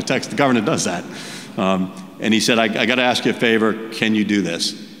respond to a text. The governor does that. And he said, I got to ask you a favor. Can you do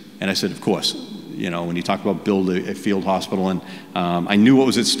this? And I said, of course. You know, when you talk about build a field hospital, and I knew what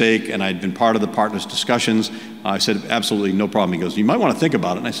was at stake, and I'd been part of the partners' discussions. I said, absolutely, no problem. He goes, you might want to think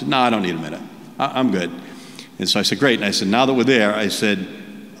about it. And I said, no, I don't need a minute. I'm good. And so I said, great. And I said, now that we're there, I said,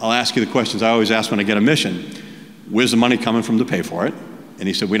 I'll ask you the questions I always ask when I get a mission. Where's the money coming from to pay for it? And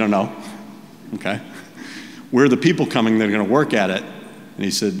he said, we don't know. Okay. Where are the people coming that are going to work at it? And he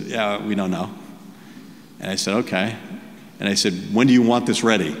said, yeah, we don't know. And I said, okay. And I said, when do you want this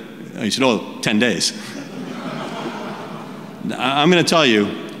ready? And he said, oh, 10 days. I'm going to tell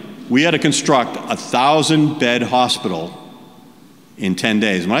you, we had to construct a 1,000-bed hospital in 10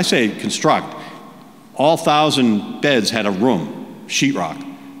 days. When I say construct, all 1,000 beds had a room, sheetrock,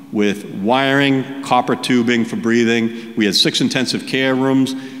 with wiring, copper tubing for breathing. We had 6 intensive care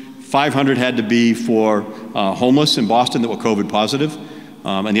rooms. 500 had to be for homeless in Boston that were COVID positive.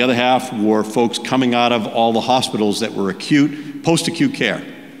 And the other half were folks coming out of all the hospitals that were acute, post-acute care.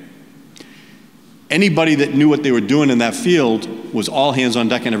 Anybody that knew what they were doing in that field was all hands on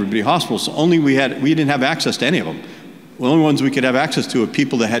deck in everybody hospital. So we didn't have access to any of them. The only ones we could have access to are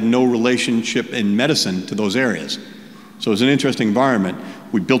people that had no relationship in medicine to those areas. So it was an interesting environment.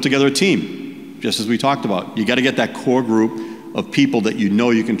 We built together a team, just as we talked about. You got to get that core group of people that you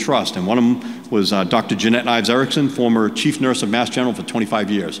know you can trust. And one of them was Dr. Jeanette Ives Erickson, former chief nurse of Mass General for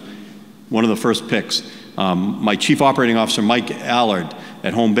 25 years. One of the first picks. My chief operating officer, Mike Allard,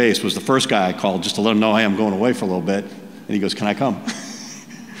 at home base was the first guy I called just to let him know, hey, I'm going away for a little bit. And he goes, can I come?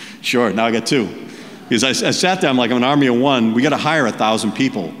 Sure, now I got 2. Because I sat there, I'm like, I'm an army of one. We got to hire 1,000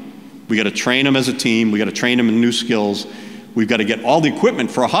 people. We got to train them as a team. We got to train them in new skills. We've got to get all the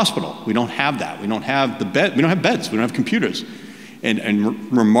equipment for a hospital. We don't have that. We don't have the bed. We don't have beds. We don't have computers.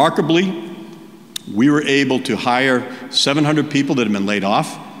 And remarkably, we were able to hire 700 people that had been laid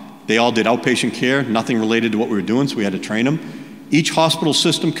off. They all did outpatient care, nothing related to what we were doing, so we had to train them. Each hospital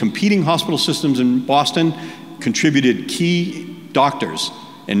system, competing hospital systems in Boston, contributed key doctors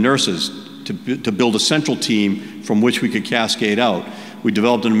and nurses to build a central team from which we could cascade out. We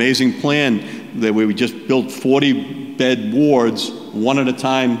developed an amazing plan that we just built 40-bed wards, one at a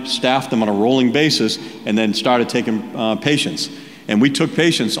time, staffed them on a rolling basis, and then started taking patients. And we took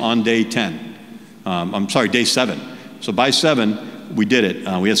patients on day 10. Day 7. So by 7, we did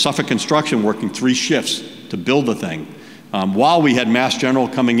it. We had Suffolk Construction working 3 shifts to build the thing, while we had Mass General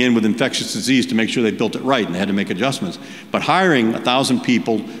coming in with infectious disease to make sure they built it right, and they had to make adjustments. But hiring 1,000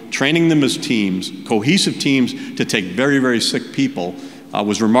 people, training them as teams, cohesive teams to take very, very sick people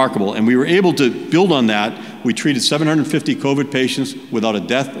was remarkable. And we were able to build on that. We treated 750 COVID patients without a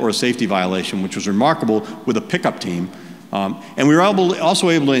death or a safety violation, which was remarkable, with a pickup team. And we were also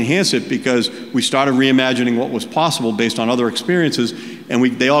able to enhance it because we started reimagining what was possible based on other experiences, and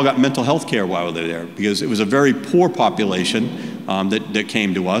they all got mental health care while they were there, because it was a very poor population that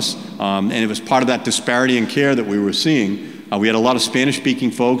came to us, and it was part of that disparity in care that we were seeing. We had a lot of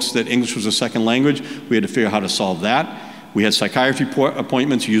Spanish-speaking folks that English was a second language. We had to figure out how to solve that. We had psychiatry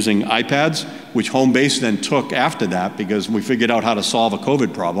appointments using iPads, which home base then took after that because we figured out how to solve a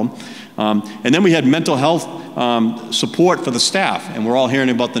COVID problem. And then we had mental health support for the staff, and we're all hearing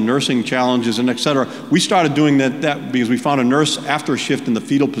about the nursing challenges and et cetera. We started doing that because we found a nurse after a shift in the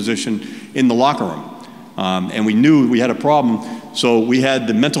fetal position in the locker room. And we knew we had a problem, so we had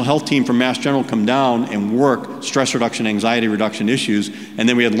the mental health team from Mass General come down and work stress reduction, anxiety reduction issues, and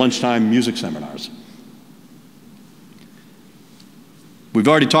then we had lunchtime music seminars. We've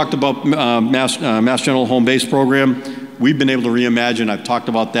already talked about Mass General Home Base program. We've been able to reimagine. I've talked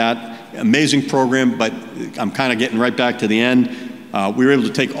about that. Amazing program, but I'm kind of getting right back to the end. We were able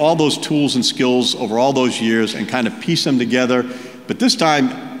to take all those tools and skills over all those years and kind of piece them together. But this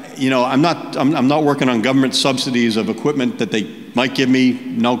time, you know, I'm not working on government subsidies of equipment that they might give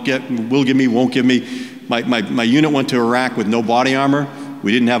me, will give me, won't give me. My unit went to Iraq with no body armor.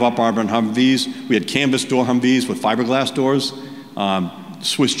 We didn't have up-armored Humvees. We had canvas door Humvees with fiberglass doors.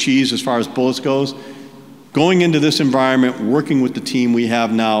 Swiss cheese as far as bullets goes. Going into this environment, working with the team we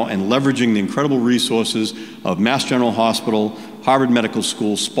have now and leveraging the incredible resources of Mass General Hospital, Harvard Medical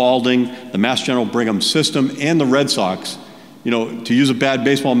School, Spalding, the Mass General Brigham system, and the Red Sox. You know, to use a bad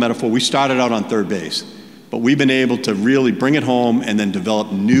baseball metaphor, we started out on third base, but we've been able to really bring it home and then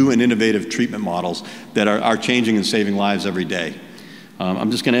develop new and innovative treatment models that are changing and saving lives every day.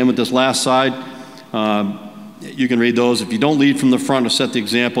 I'm just going to end with this last slide. You can read those. If you don't lead from the front or set the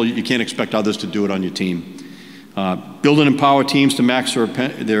example, you can't expect others to do it on your team. Build and empower teams to max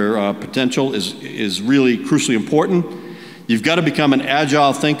their potential is really crucially important. You've got to become an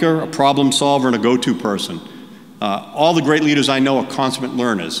agile thinker, a problem solver, and a go-to person. All the great leaders I know are consummate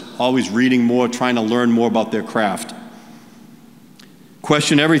learners, always reading more, trying to learn more about their craft.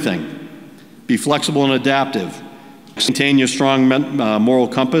 Question everything. Be flexible and adaptive. Maintain your strong moral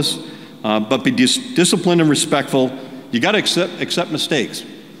compass. But be disciplined and respectful. You got to accept mistakes.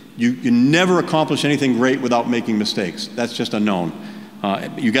 You never accomplish anything great without making mistakes. That's just a known.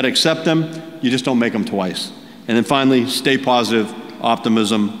 You got to accept them. You just don't make them twice. And then finally, stay positive.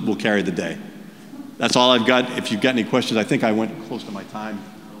 Optimism will carry the day. That's all I've got. If you've got any questions, I think I went close to my time.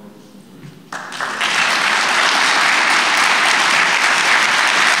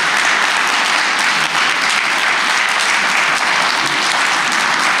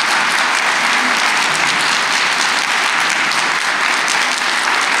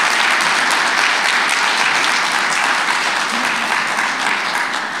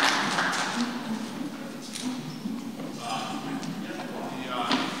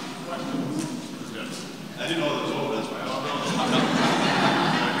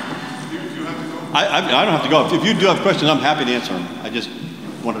 I don't have to go. If you do have questions, I'm happy to answer them. I just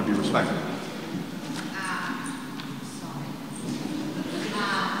wanted to be respectful.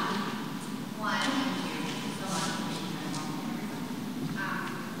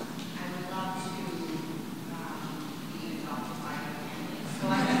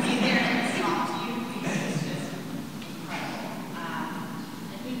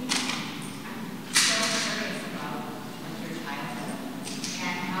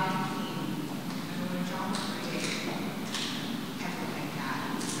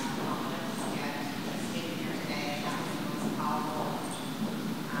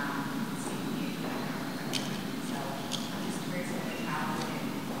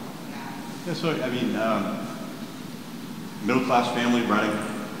 Yeah, so, I mean, middle-class family running,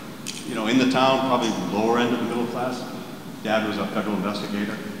 you know, in the town, probably lower end of the middle class. Dad was a federal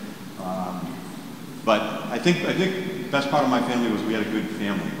investigator. But I think the best part of my family was we had a good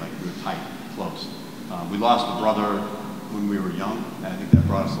family, like we were tight, close. We lost a brother when we were young, and I think that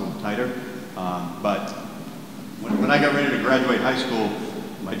brought us a little tighter. But when I got ready to graduate high school,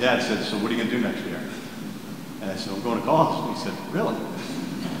 my dad said, "So what are you going to do next year?" And I said, "I'm going to college." And he said, "Really?"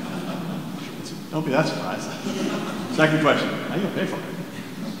 Don't be that surprised. Second question, how are you going to pay for it?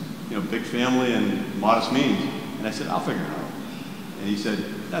 You know, big family and modest means. And I said, I'll figure it out. And he said,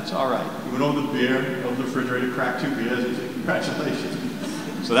 that's all right. He went over the beer, over the refrigerator, cracked 2 beers, he said, congratulations.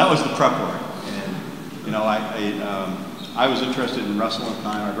 So that was the prep work. And, you know, I was interested in wrestling at the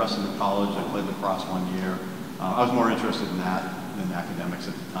time. I wrestled in college. I played lacrosse 1 year. I was more interested in that than academics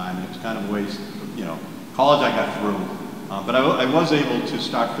at the time. And it was kind of a waste, you know, college I got through. But I was able to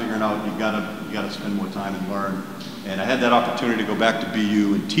start figuring out you gotta spend more time and learn. And I had that opportunity to go back to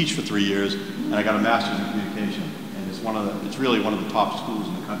BU and teach for 3 years, and I got a master's in communication. And it's really one of the top schools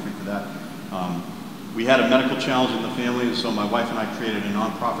in the country for that. We had a medical challenge in the family, and so my wife and I created a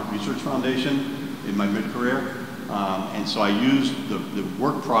nonprofit research foundation in my mid-career. And so I used the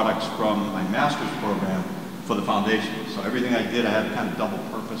work products from my master's program for the foundation. So everything I did, I had kind of double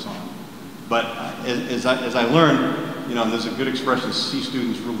purpose on. But as I learned, you know, and there's a good expression, C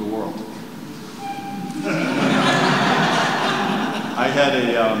students rule the world. I had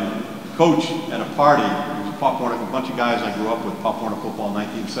a coach at a party. It was a Pop Warner, a bunch of guys I grew up with, Pop Warner football,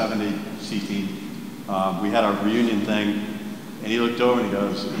 1970, C team. We had our reunion thing, and he looked over and he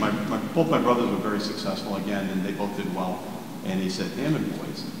goes, both my brothers were very successful again, and they both did well. And he said, damn it,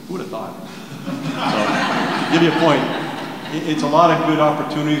 boys, who would have thought? So, to give you a point, it's a lot of good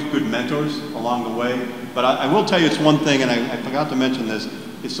opportunities, good mentors along the way. But I will tell you it's one thing, and I forgot to mention this,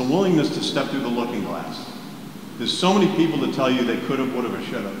 it's the willingness to step through the looking glass. There's so many people that tell you they could have, would have, or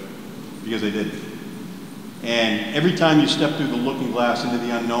should have, because they didn't. And every time you step through the looking glass into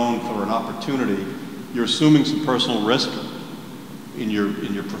the unknown for an opportunity, you're assuming some personal risk in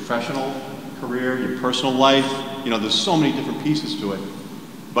your professional career, your personal life. You know, there's so many different pieces to it.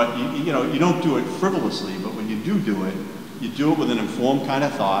 But you know, you don't do it frivolously, but when you do it, you do it with an informed kind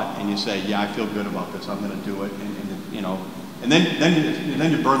of thought, and you say, yeah, I feel good about this, I'm going to do it, and you know, and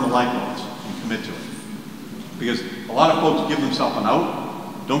then you burn the lifeboats and commit to it. Because a lot of folks give themselves an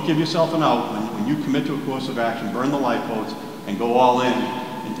out. Don't give yourself an out. When you commit to a course of action, burn the lifeboats and go all in.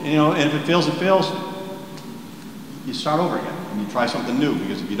 And, you know, and if it fails, you start over again and you try something new.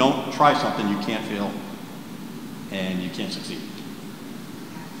 Because if you don't try something, you can't fail and you can't succeed.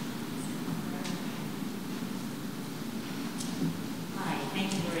 Hi,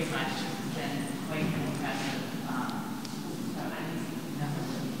 thank you very much. It's been quite impressive.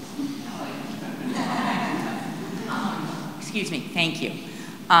 Excuse me, thank you.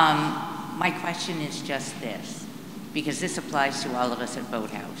 My question is just this, because this applies to all of us at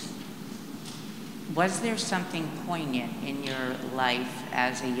Boathouse. Was there something poignant in your life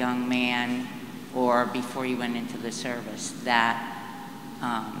as a young man or before you went into the service that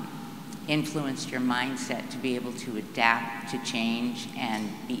influenced your mindset to be able to adapt to change and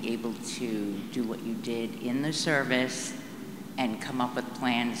be able to do what you did in the service and come up with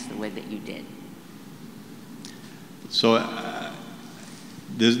plans the way that you did? So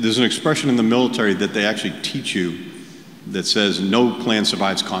there's an expression in the military that they actually teach you that says no plan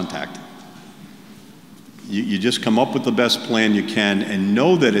survives contact. You just come up with the best plan you can and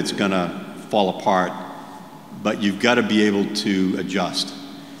know that it's going to fall apart, but you've got to be able to adjust.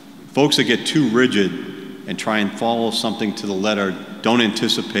 Folks that get too rigid and try and follow something to the letter don't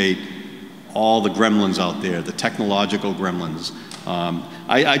anticipate all the gremlins out there, the technological gremlins.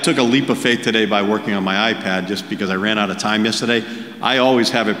 I took a leap of faith today by working on my iPad just because I ran out of time yesterday. I always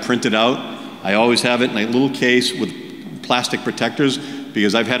have it printed out. I always have it in a little case with plastic protectors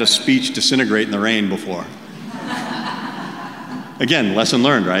because I've had a speech disintegrate in the rain before. Again, lesson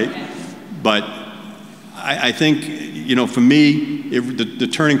learned, right? But I think, you know, for me, the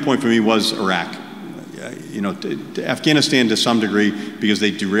turning point for me was Iraq. You know, Afghanistan to some degree because they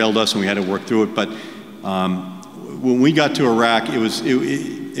derailed us and we had to work through it. But when we got to Iraq,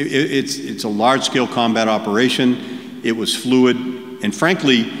 it's a large-scale combat operation. It was fluid, and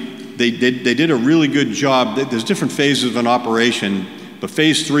frankly, they did a really good job. There's different phases of an operation, but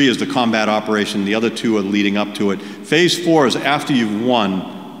phase 3 is the combat operation. The other 2 are leading up to it. Phase 4 is after you've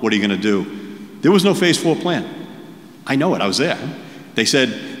won. What are you going to do? There was no phase 4 plan. I know it. I was there. They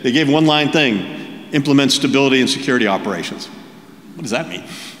said they gave one-line thing: implement stability and security operations. What does that mean?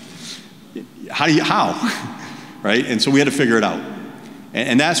 How? Right? And so we had to figure it out.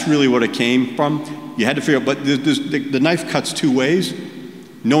 And that's really what it came from. You had to figure out, but the knife cuts 2 ways.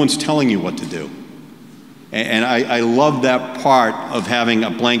 No one's telling you what to do. And I love that part of having a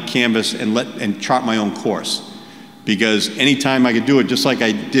blank canvas and chart my own course. Because anytime I could do it, just like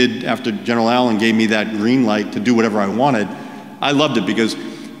I did after General Allen gave me that green light to do whatever I wanted, I loved it because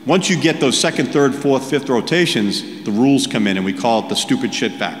once you get those 2nd, 3rd, 4th, 5th rotations, the rules come in and we call it the stupid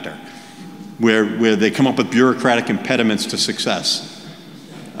shit factor. Where they come up with bureaucratic impediments to success.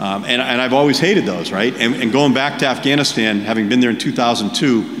 And I've always hated those, right? And going back to Afghanistan, having been there in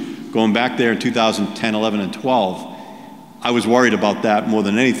 2002, going back there in 2010, 11, and 12, I was worried about that more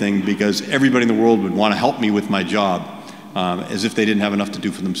than anything because everybody in the world would want to help me with my job, as if they didn't have enough to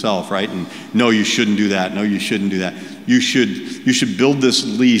do for themselves, right? And no, you shouldn't do that. No, you shouldn't do that. You should build this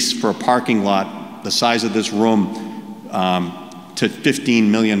lease for a parking lot the size of this room to $15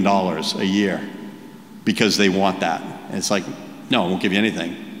 million a year because they want that. And it's like, no, I won't give you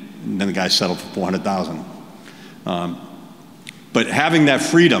anything. And then the guy settled for $400,000. But having that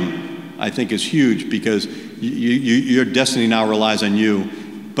freedom, I think, is huge because your destiny now relies on you.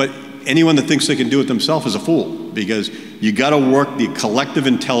 But anyone that thinks they can do it themselves is a fool because you got to work the collective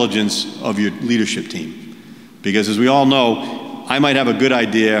intelligence of your leadership team. Because as we all know, I might have a good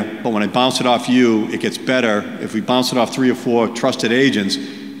idea, but when I bounce it off you, it gets better. If we bounce it off 3 or 4 trusted agents,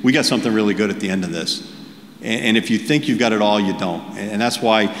 we got something really good at the end of this. And if you think you've got it all, you don't. And that's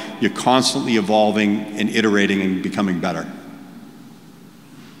why you're constantly evolving and iterating and becoming better.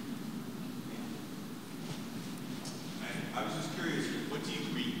 I was just curious, what do you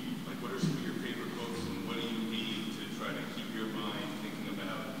read? Like, what are some of your favorite books, and what do you read to try to keep your mind thinking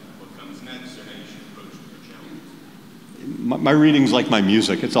about what comes next or how you should approach your challenges? My reading's like my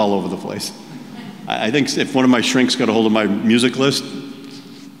music. It's all over the place. I think if one of my shrinks got a hold of my music list,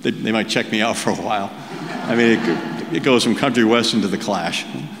 they might check me out for a while. I mean, it goes from country western to the Clash.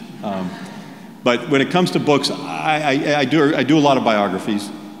 But when it comes to books, I do a lot of biographies.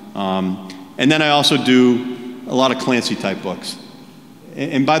 And then I also do a lot of Clancy type books.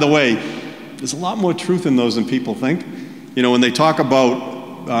 And by the way, there's a lot more truth in those than people think. You know, when they talk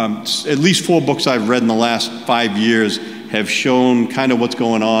about at least 4 books I've read in the last 5 years have shown kind of what's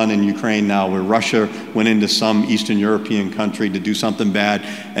going on in Ukraine now, where Russia went into some Eastern European country to do something bad,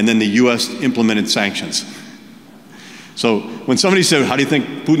 and then the US implemented sanctions. So when somebody said, how do you think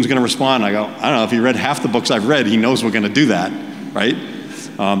Putin's going to respond? I go, I don't know, if he read half the books I've read, he knows we're going to do that, right?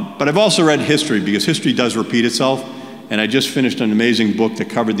 But I've also read history, because history does repeat itself. And I just finished an amazing book that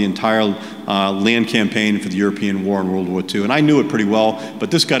covered the entire land campaign for the European war in World War II. And I knew it pretty well, but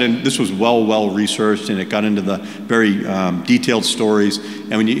this was well researched, and it got into the very detailed stories.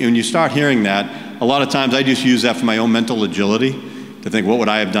 And when you start hearing that, a lot of times I just use that for my own mental agility, to think, what would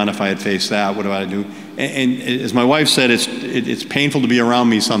I have done if I had faced that? What would I do? And as my wife said, it's painful to be around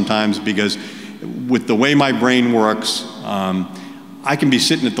me sometimes, because with the way my brain works, I can be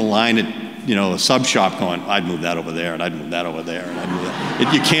sitting at the line at a sub shop going, I'd move that over there, and I'd move that over there, and I'd move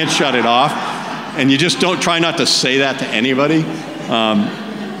that. You can't shut it off, and you just don't try not to say that to anybody.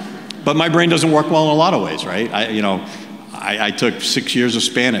 But my brain doesn't work well in a lot of ways, right? I took 6 years of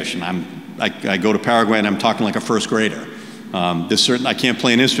Spanish, and I go to Paraguay, and I'm talking like a first grader. I can't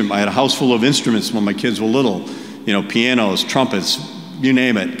play an instrument. I had a house full of instruments when my kids were little, pianos, trumpets, you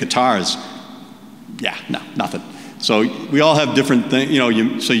name it, guitars. Yeah, no, nothing. So we all have different things,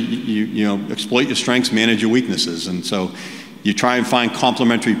 you exploit your strengths, manage your weaknesses. And so you try and find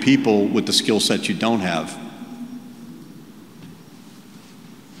complementary people with the skill sets you don't have.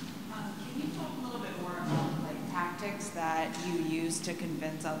 Can you talk a little bit more about tactics that you use to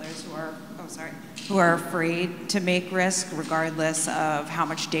convince others who are afraid to make risk, regardless of how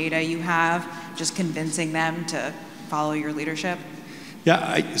much data you have, just convincing them to follow your leadership?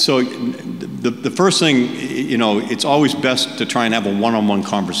 Yeah, so the first thing, it's always best to try and have a one-on-one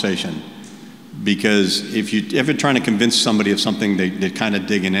conversation, because if you're ever trying to convince somebody of something they're kind of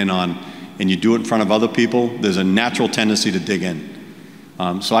digging in on, and you do it in front of other people, there's a natural tendency to dig in.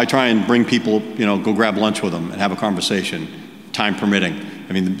 So I try and bring people, go grab lunch with them and have a conversation, time permitting.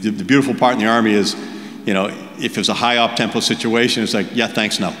 I mean, the beautiful part in the Army is, if it's a high up-tempo situation, it's like, yeah,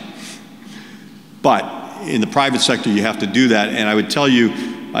 thanks, no. But in the private sector, you have to do that. And I would tell you,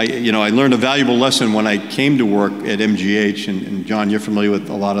 I learned a valuable lesson when I came to work at MGH, and John, you're familiar with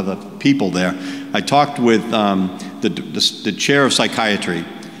a lot of the people there. I talked with the chair of psychiatry,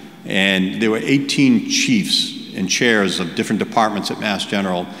 and there were 18 chiefs and chairs of different departments at Mass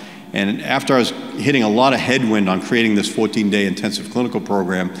General. And after I was hitting a lot of headwind on creating this 14-day intensive clinical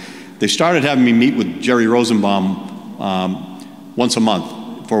program, they started having me meet with Jerry Rosenbaum once a month.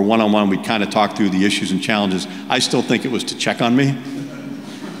 For a one-on-one, we'd kind of talk through the issues and challenges. I still think it was to check on me.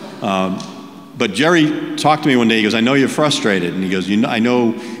 But Jerry talked to me one day, he goes, I know you're frustrated. And he goes, I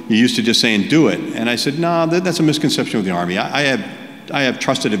know you're used to just saying, do it. And I said, no, that's a misconception of the Army. I have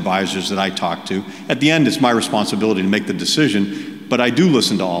trusted advisors that I talk to. At the end, it's my responsibility to make the decision, but I do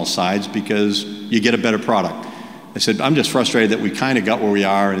listen to all sides, because you get a better product. I said, I'm just frustrated that we kind of got where we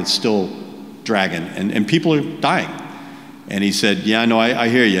are, and it's still dragging, and people are dying. And he said, yeah, no, I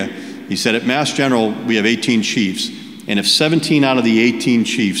hear you. He said, at Mass General, we have 18 chiefs, and if 17 out of the 18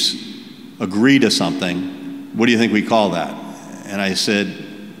 chiefs agree to something, what do you think we call that? And I said,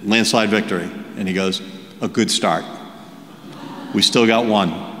 landslide victory. And he goes, a good start. We still got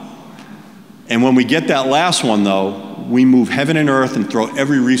one. And when we get that last one, though, we move heaven and earth and throw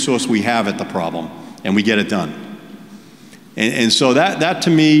every resource we have at the problem, and we get it done. And so that to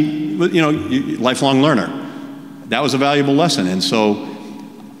me, you know, lifelong learner, that was a valuable lesson. And so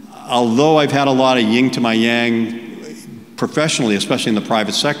although I've had a lot of yin to my yang professionally, especially in the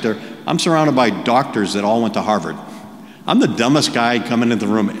private sector, I'm surrounded by doctors that all went to Harvard. I'm the dumbest guy coming into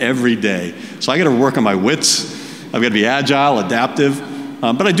the room every day. So I got to work on my wits. I've got to be agile, adaptive,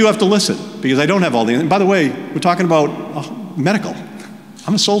 but I do have to listen because I don't have all the, and by the way, we're talking about medical.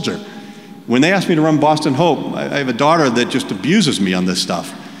 I'm a soldier. When they asked me to run Boston Hope, I have a daughter that just abuses me on this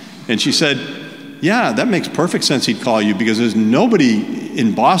stuff. And she said, yeah, that makes perfect sense he'd call you because there's nobody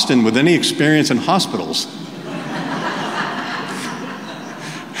in Boston with any experience in hospitals.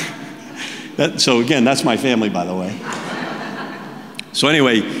 So again, that's my family, by the way. So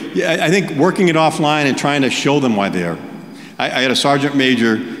anyway, yeah, I think working it offline and trying to show them why they're. I had a sergeant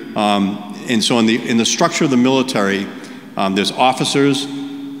major, and so in the structure of the military, there's officers,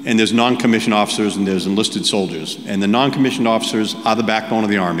 and there's non-commissioned officers, and there's enlisted soldiers. And the non-commissioned officers are the backbone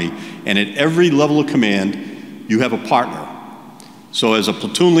of the Army, and at every level of command, you have a partner. So as a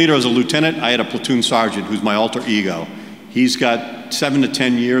platoon leader, as a lieutenant, I had a platoon sergeant who's my alter ego. He's got 7 to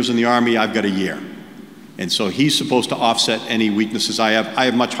 10 years in the Army, I've got a year. And so he's supposed to offset any weaknesses I have. I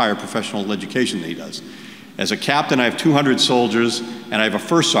have much higher professional education than he does. As a captain, I have 200 soldiers, and I have a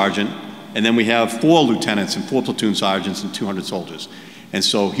first sergeant, and then we have 4 lieutenants and 4 platoon sergeants and 200 soldiers. And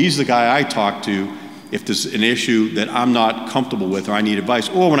so he's the guy I talk to if there's an issue that I'm not comfortable with or I need advice,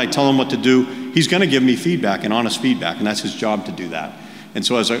 or when I tell him what to do, he's gonna give me feedback and honest feedback, and that's his job to do that. And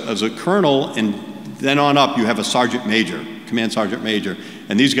so as a colonel, and then on up, you have a sergeant major, command sergeant major,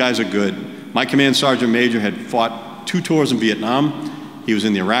 and these guys are good. My command sergeant major had fought 2 tours in Vietnam. He was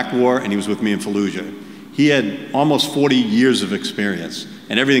in the Iraq War, and he was with me in Fallujah. He had almost 40 years of experience,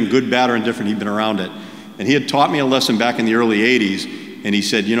 and everything good, bad, or indifferent, he'd been around it. And he had taught me a lesson back in the early 80s, and he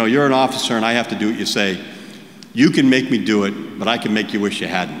said, you know, you're an officer, and I have to do what you say. You can make me do it, but I can make you wish you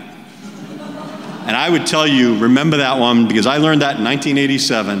hadn't. And I would tell you, remember that one, because I learned that in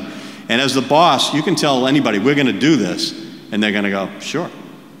 1987. And as the boss, you can tell anybody, we're gonna do this, and they're gonna go, sure.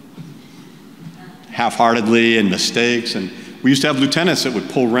 Half-heartedly and mistakes, and we used to have lieutenants that would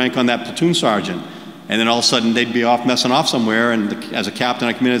pull rank on that platoon sergeant, and then all of a sudden they'd be off messing off somewhere, and as a captain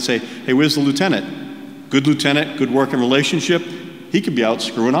I come in and say, hey, where's the lieutenant? Good working relationship, he could be out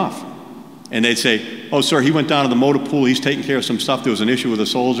screwing off. And they'd say, oh sir, he went down to the motor pool, he's taking care of some stuff, there was an issue with a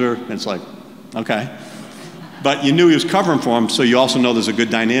soldier, and it's like, okay. But you knew he was covering for him, so you also know there's a good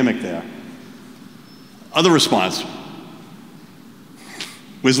dynamic there. Other response,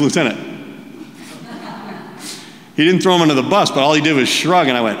 where's the lieutenant? He didn't throw him under the bus, but all he did was shrug,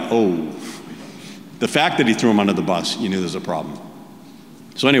 and I went, oh. The fact that he threw him under the bus, you knew there's a problem.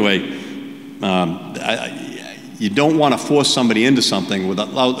 So anyway, you don't want to force somebody into something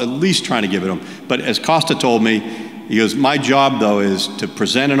without at least trying to give it to them. But as Costa told me, he goes, my job though is to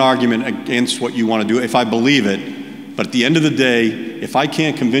present an argument against what you want to do if I believe it, but at the end of the day, if I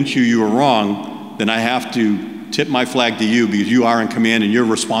can't convince you you are wrong, then I have to tip my flag to you because you are in command and you're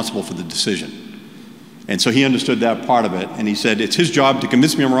responsible for the decision. And so he understood that part of it, and he said it's his job to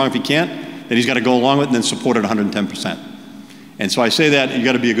convince me I'm wrong. If he can't, then he's got to go along with it and then support it 110%. And so I say that you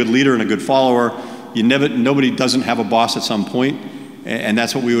got to be a good leader and a good follower. Nobody doesn't have a boss at some point, and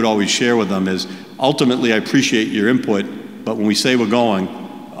that's what we would always share with them is ultimately I appreciate your input, but when we say we're going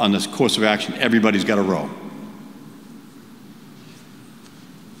on this course of action, everybody's got to row.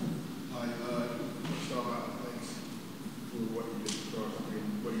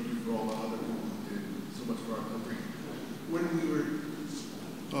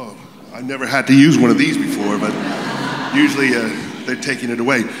 I've never had to use one of these before, but usually they're taking it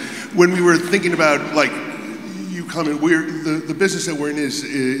away. When we were thinking about, like, you come in, the business that we're in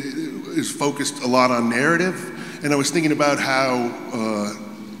is focused a lot on narrative, and I was thinking about how,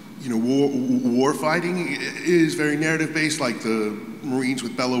 you know, war fighting is very narrative-based, like the Marines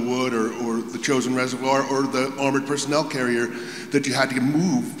with Belleau Wood or the Chosin Reservoir or the armored personnel carrier that you had to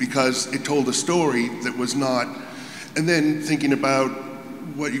move because it told a story that was not, and then thinking about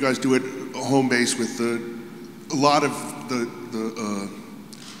what you guys do at home base with a lot of the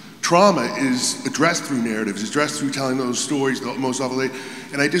trauma is addressed through narratives, addressed through telling those stories most often.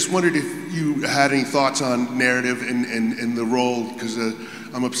 And I just wondered if you had any thoughts on narrative and the role, because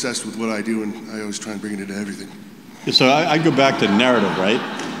I'm obsessed with what I do and I always try and bring it into everything. So I go back to narrative, right?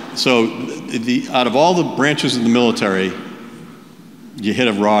 So out of all the branches of the military, you hit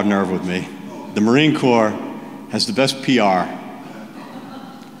a raw nerve with me. The Marine Corps has the best PR.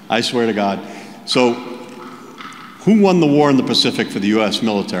 I swear to God. So Who won the war in the Pacific for the U.S.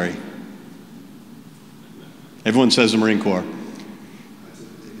 military? Everyone says the Marine Corps.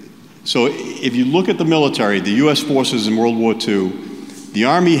 So if you look at the military, the U.S. forces in World War II, the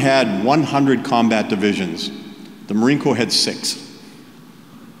Army had 100 combat divisions. The Marine Corps had 6.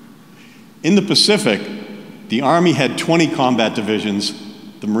 In the Pacific, the Army had 20 combat divisions.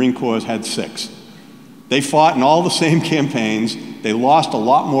 The Marine Corps had 6. They fought in all the same campaigns. They lost a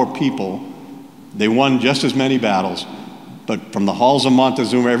lot more people. They won just as many battles. But from the halls of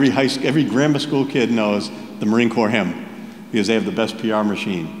Montezuma, every grammar school kid knows the Marine Corps hymn, because they have the best PR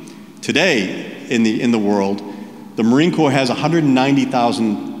machine. Today, in the world, the Marine Corps has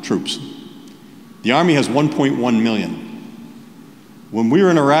 190,000 troops. The Army has 1.1 million. When we were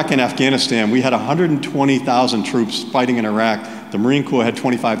in Iraq and Afghanistan, we had 120,000 troops fighting in Iraq. The Marine Corps had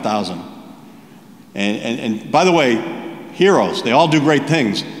 25,000. And by the way, heroes, they all do great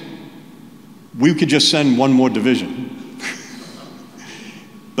things. We could just send one more division.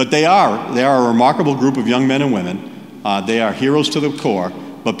 But they are a remarkable group of young men and women. They are heroes to the core,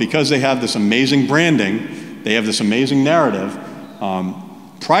 but because they have this amazing branding, they have this amazing narrative.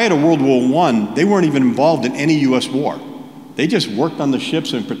 Prior to World War I, they weren't even involved in any U.S. war. They just worked on the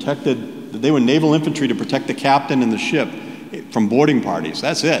ships and they were naval infantry to protect the captain and the ship from boarding parties.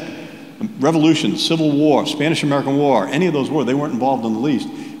 That's it. Revolution, Civil War, Spanish-American War, any of those wars, they weren't involved in the least.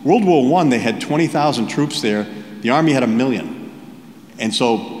 World War I, they had 20,000 troops there. The Army had 1 million. And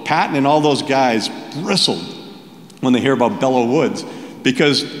so Patton and all those guys bristled when they hear about Belleau Woods,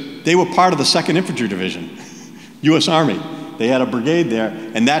 because they were part of the 2nd Infantry Division, U.S. Army. They had a brigade there,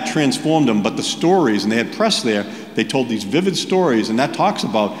 and that transformed them. But the stories, and they had press there, they told these vivid stories, and that talks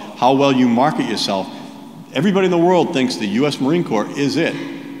about how well you market yourself. Everybody in the world thinks the U.S. Marine Corps is it.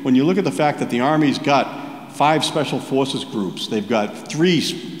 When you look at the fact that the Army's got 5 Special Forces groups, they've got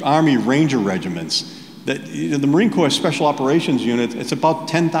 3 Army Ranger regiments, the Marine Corps Special Operations Unit, it's about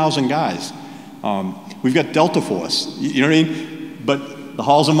 10,000 guys. We've got Delta Force, you know what I mean? But the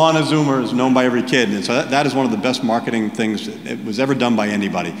halls of Montezuma is known by every kid, and so that is one of the best marketing things that was ever done by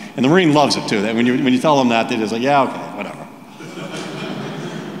anybody. And the Marine loves it too. When you tell them that, they're just like, yeah, okay, whatever.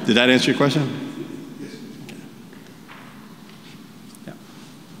 Did that answer your question?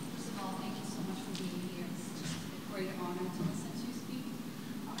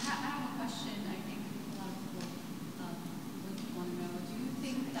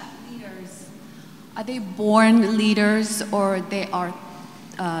 Are they born leaders, or they are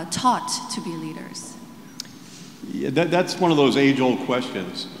taught to be leaders? Yeah, that's one of those age-old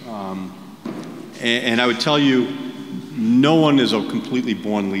questions. And I would tell you, no one is a completely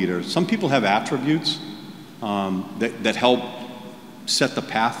born leader. Some people have attributes that help set the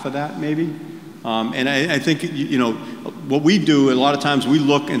path for that, maybe. And I think, you know, what we do, a lot of times we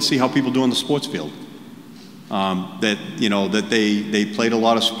look and see how people do on the sports field. That they played a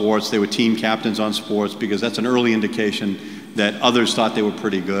lot of sports, they were team captains on sports, because that's an early indication that others thought they were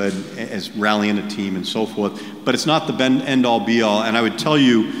pretty good as rallying a team and so forth. But it's not the end-all be-all. And I would tell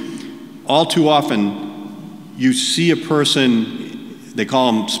you, all too often, you see a person, they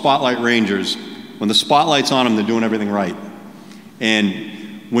call them spotlight rangers. When the spotlight's on them, they're doing everything right.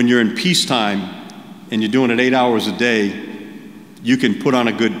 And when you're in peacetime and you're doing it 8 hours a day, you can put on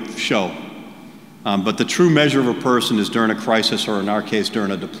a good show. But the true measure of a person is during a crisis, or in our case,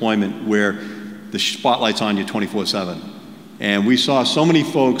 during a deployment where the spotlight's on you 24/7. And we saw so many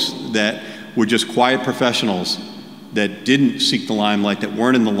folks that were just quiet professionals that didn't seek the limelight, that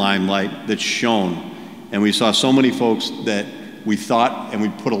weren't in the limelight, that shone. And we saw so many folks that we thought, and we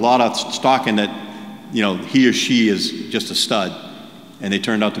put a lot of stock in, that, you know, he or she is just a stud, and they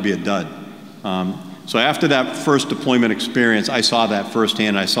turned out to be a dud. So after that first deployment experience, I saw that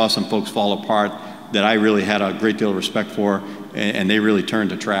firsthand. I saw some folks fall apart that I really had a great deal of respect for, and they really turned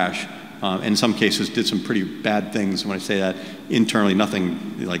to trash. In some cases did some pretty bad things. When I say that, internally,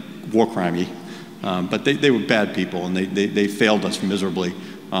 nothing like war crimey, but they were bad people, and they failed us miserably.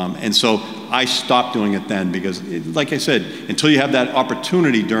 And so I stopped doing it then, because, like I said, until you have that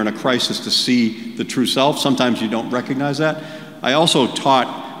opportunity during a crisis to see the true self, sometimes you don't recognize that. I also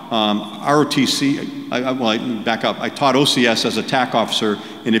taught ROTC, I back up, I taught OCS as a TAC officer,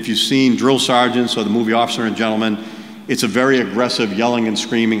 and if you've seen Drill Sergeants or the movie Officer and Gentleman, it's a very aggressive, yelling and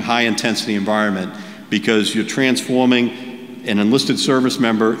screaming, high-intensity environment, because you're transforming an enlisted service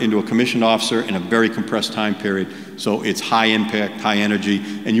member into a commissioned officer in a very compressed time period. So it's high impact, high energy,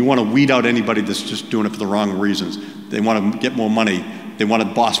 and you want to weed out anybody that's just doing it for the wrong reasons. They want to get more money, they want to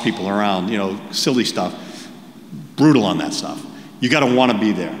boss people around, you know, silly stuff. Brutal on that stuff. You got to want to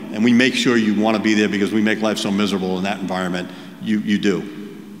be there, and we make sure you want to be there, because we make life so miserable in that environment. You do.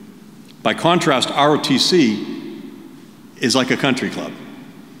 By contrast, ROTC, is like a country club.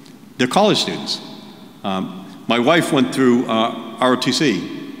 They're college students. My wife went through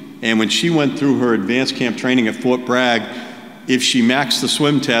ROTC, and when she went through her advanced camp training at Fort Bragg, if she maxed the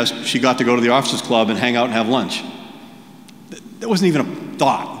swim test, she got to go to the officers club and hang out and have lunch. That wasn't even a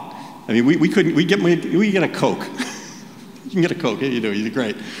thought. I mean, we get a Coke. You can get a Coke, yeah, you do, you did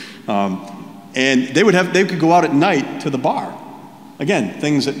great. And they could go out at night to the bar. Again,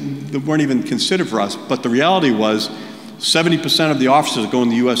 things that weren't even considered for us, but the reality was 70% of the officers that go in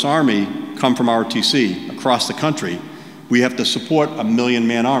the U.S. Army come from ROTC across the country. We have to support a 1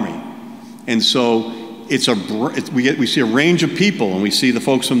 million-man army. And so we see a range of people, and we see the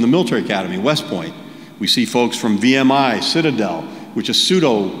folks from the military academy, West Point. We see folks from VMI, Citadel, which are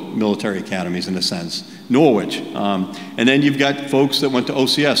pseudo-military academies in a sense, Norwich. And then you've got folks that went to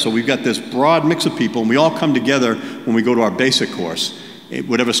OCS. So we've got this broad mix of people, and we all come together when we go to our basic course.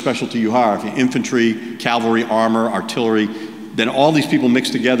 Whatever specialty you are, if you're infantry, cavalry, armor, artillery, then all these people mix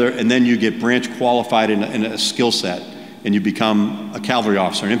together, and then you get branch qualified in a skill set, and you become a cavalry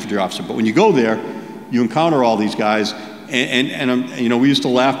officer, an infantry officer. But when you go there, you encounter all these guys, and you know, we used to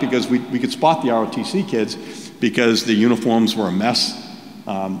laugh because we could spot the ROTC kids because the uniforms were a mess.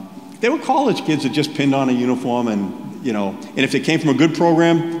 They were college kids that just pinned on a uniform, and you know, and if they came from a good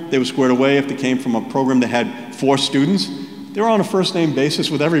program, they were squared away. If they came from a program that had 4 students, they were on a first-name basis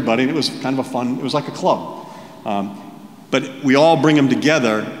with everybody, and it was kind of a fun, it was like a club. But we all bring them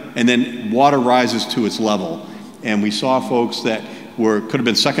together, and then water rises to its level. And we saw folks that could have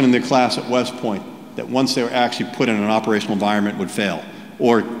been second in their class at West Point, that once they were actually put in an operational environment would fail.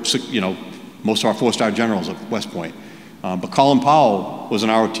 Or, you know, most of our 4-star generals at West Point. But Colin Powell was an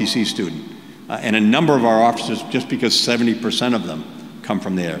ROTC student. And a number of our officers, just because 70% of them come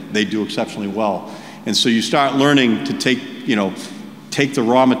from there, they do exceptionally well. And so you start learning to take the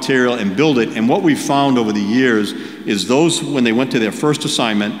raw material and build it. And what we've found over the years is those, when they went to their first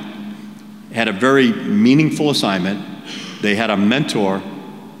assignment, had a very meaningful assignment. They had a mentor,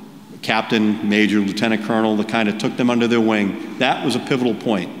 captain, major, lieutenant colonel, that kind of took them under their wing. That was a pivotal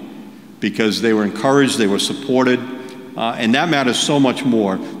point because they were encouraged, they were supported, and that matters so much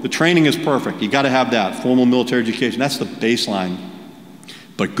more. The training is perfect. You got to have that. Formal military education, that's the baseline.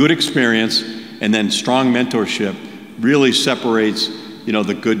 But good experience and then strong mentorship really separates, you know,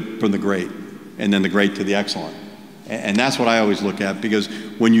 the good from the great, and then the great to the excellent. And that's what I always look at, because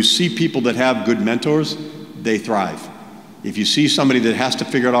when you see people that have good mentors, they thrive. If you see somebody that has to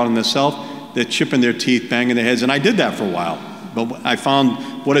figure it out on themselves, they're chipping their teeth, banging their heads, and I did that for a while. But I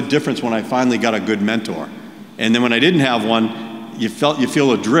found what a difference when I finally got a good mentor. And then when I didn't have one, you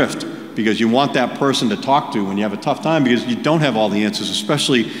feel adrift, because you want that person to talk to when you have a tough time, because you don't have all the answers,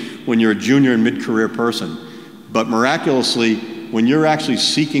 especially when you're a junior and mid-career person. But miraculously, when you're actually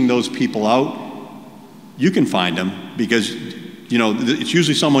seeking those people out, you can find them, because you know it's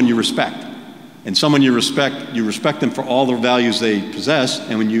usually someone you respect. And someone you respect them for all the values they possess,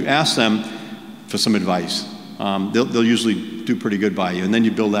 and when you ask them for some advice, they'll usually do pretty good by you, and then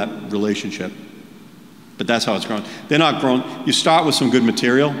you build that relationship. But that's how it's grown. They're not grown. You start with some good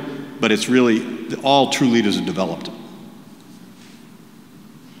material, but it's really, all true leaders are developed.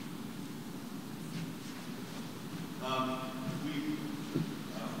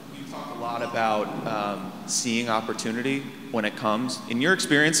 We talk a lot about seeing opportunity when it comes. In your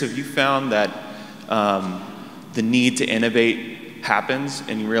experience, have you found that the need to innovate happens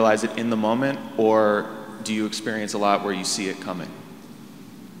and you realize it in the moment, or do you experience a lot where you see it coming?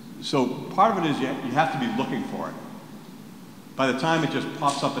 So part of it is you have to be looking for it. By the time it just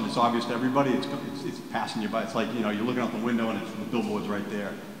pops up and it's obvious to everybody, it's passing you by. It's like, you know, you're looking out the window and the billboard's right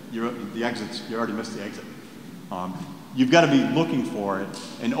there. You already missed the exit. You've got to be looking for it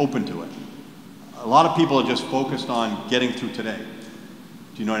and open to it. A lot of people are just focused on getting through today.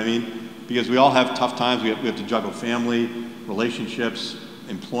 Do you know what I mean? Because we all have tough times. We have to juggle family, relationships,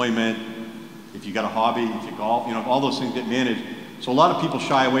 employment. If you got a hobby, if you golf, you know, all those things get managed. So a lot of people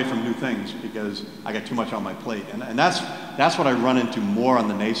shy away from new things because I got too much on my plate. And that's what I run into more on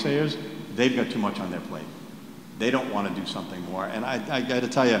the naysayers. They've got too much on their plate. They don't want to do something more. And I got to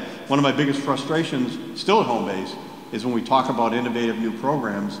tell you, one of my biggest frustrations still at home base is when we talk about innovative new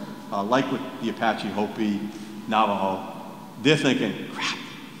programs, like with the Apache, Hopi, Navajo, they're thinking, crap,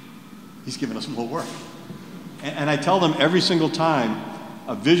 he's giving us more work. And I tell them every single time,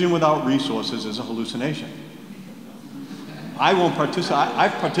 a vision without resources is a hallucination. I won't participate.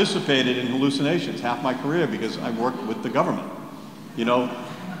 I've participated in hallucinations half my career because I worked with the government. You know,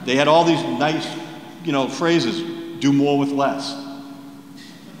 they had all these nice, you know, phrases, do more with less.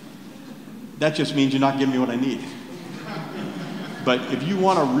 That just means you're not giving me what I need. But if you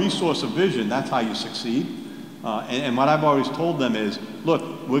want a resource of vision, that's how you succeed. And what I've always told them is,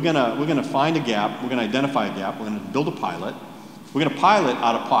 look, we're gonna find a gap, we're gonna identify a gap, we're gonna build a pilot, we're gonna pilot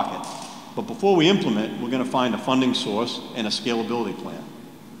out of pocket. But before we implement, we're gonna find a funding source and a scalability plan.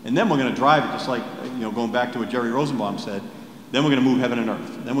 And then we're gonna drive it, just like, going back to what Jerry Rosenbaum said, then we're gonna move heaven and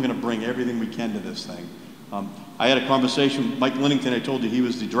earth. Then we're gonna bring everything we can to this thing. I had a conversation, Mike Linnington, I told you he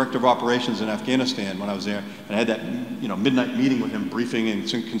was the director of operations in Afghanistan when I was there, and I had that midnight meeting with him, briefing and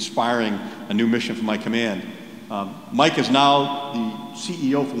conspiring a new mission for my command. Mike is now the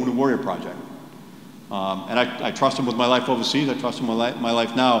CEO for Wounded Warrior Project. And I trust him with my life overseas, I trust him with my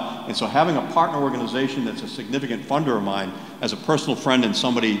life now, and so having a partner organization that's a significant funder of mine, as a personal friend and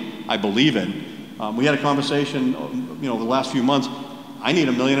somebody I believe in, we had a conversation, the last few months. I need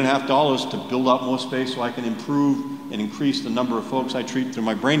 $1.5 million to build out more space so I can improve and increase the number of folks I treat through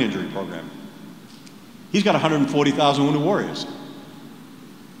my brain injury program. He's got 140,000 wounded warriors.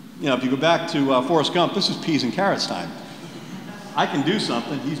 If you go back to Forrest Gump, this is peas and carrots time. I can do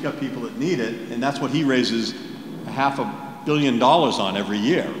something, he's got people that need it, and that's what he raises $500 million on every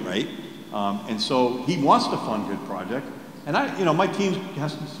year, right? And so he wants to fund good project. And my team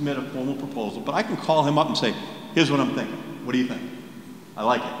has to submit a formal proposal, but I can call him up and say, here's what I'm thinking. What do you think? I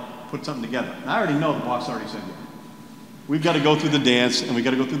like it. Put something together. And I already know the boss already said yeah. We've got to go through the dance, and we've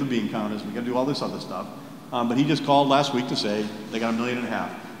got to go through the bean counters, we've got to do all this other stuff. But he just called last week to say they got $1.5 million.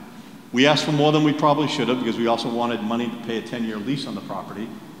 We asked for more than we probably should have, because we also wanted money to pay a 10-year lease on the property,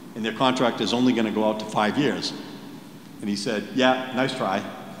 and their contract is only going to go out to 5 years. And he said, yeah, nice try.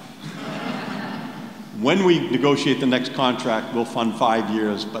 When we negotiate the next contract, we'll fund 5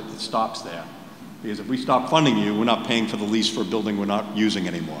 years, but it stops there. Because if we stop funding you, we're not paying for the lease for a building we're not using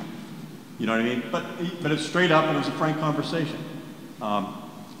anymore. You know what I mean? But it's straight up, and it was a frank conversation.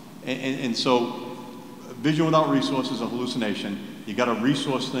 And so, vision without resources is a hallucination. You got to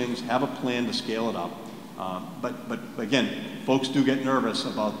resource things, have a plan to scale it up. But again, folks do get nervous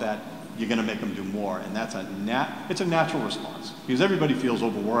about that. You're going to make them do more, and that's it's a natural response, because everybody feels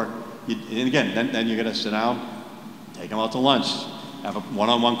overworked. And again, then you got to sit down, take them out to lunch, have a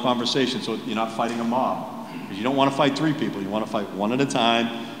one-on-one conversation, so you're not fighting a mob, because you don't want to fight 3 people. You want to fight one at a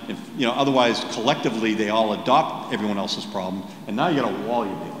time. If, otherwise, collectively, they all adopt everyone else's problem, and now you got a wall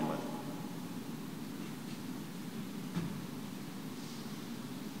you're dealing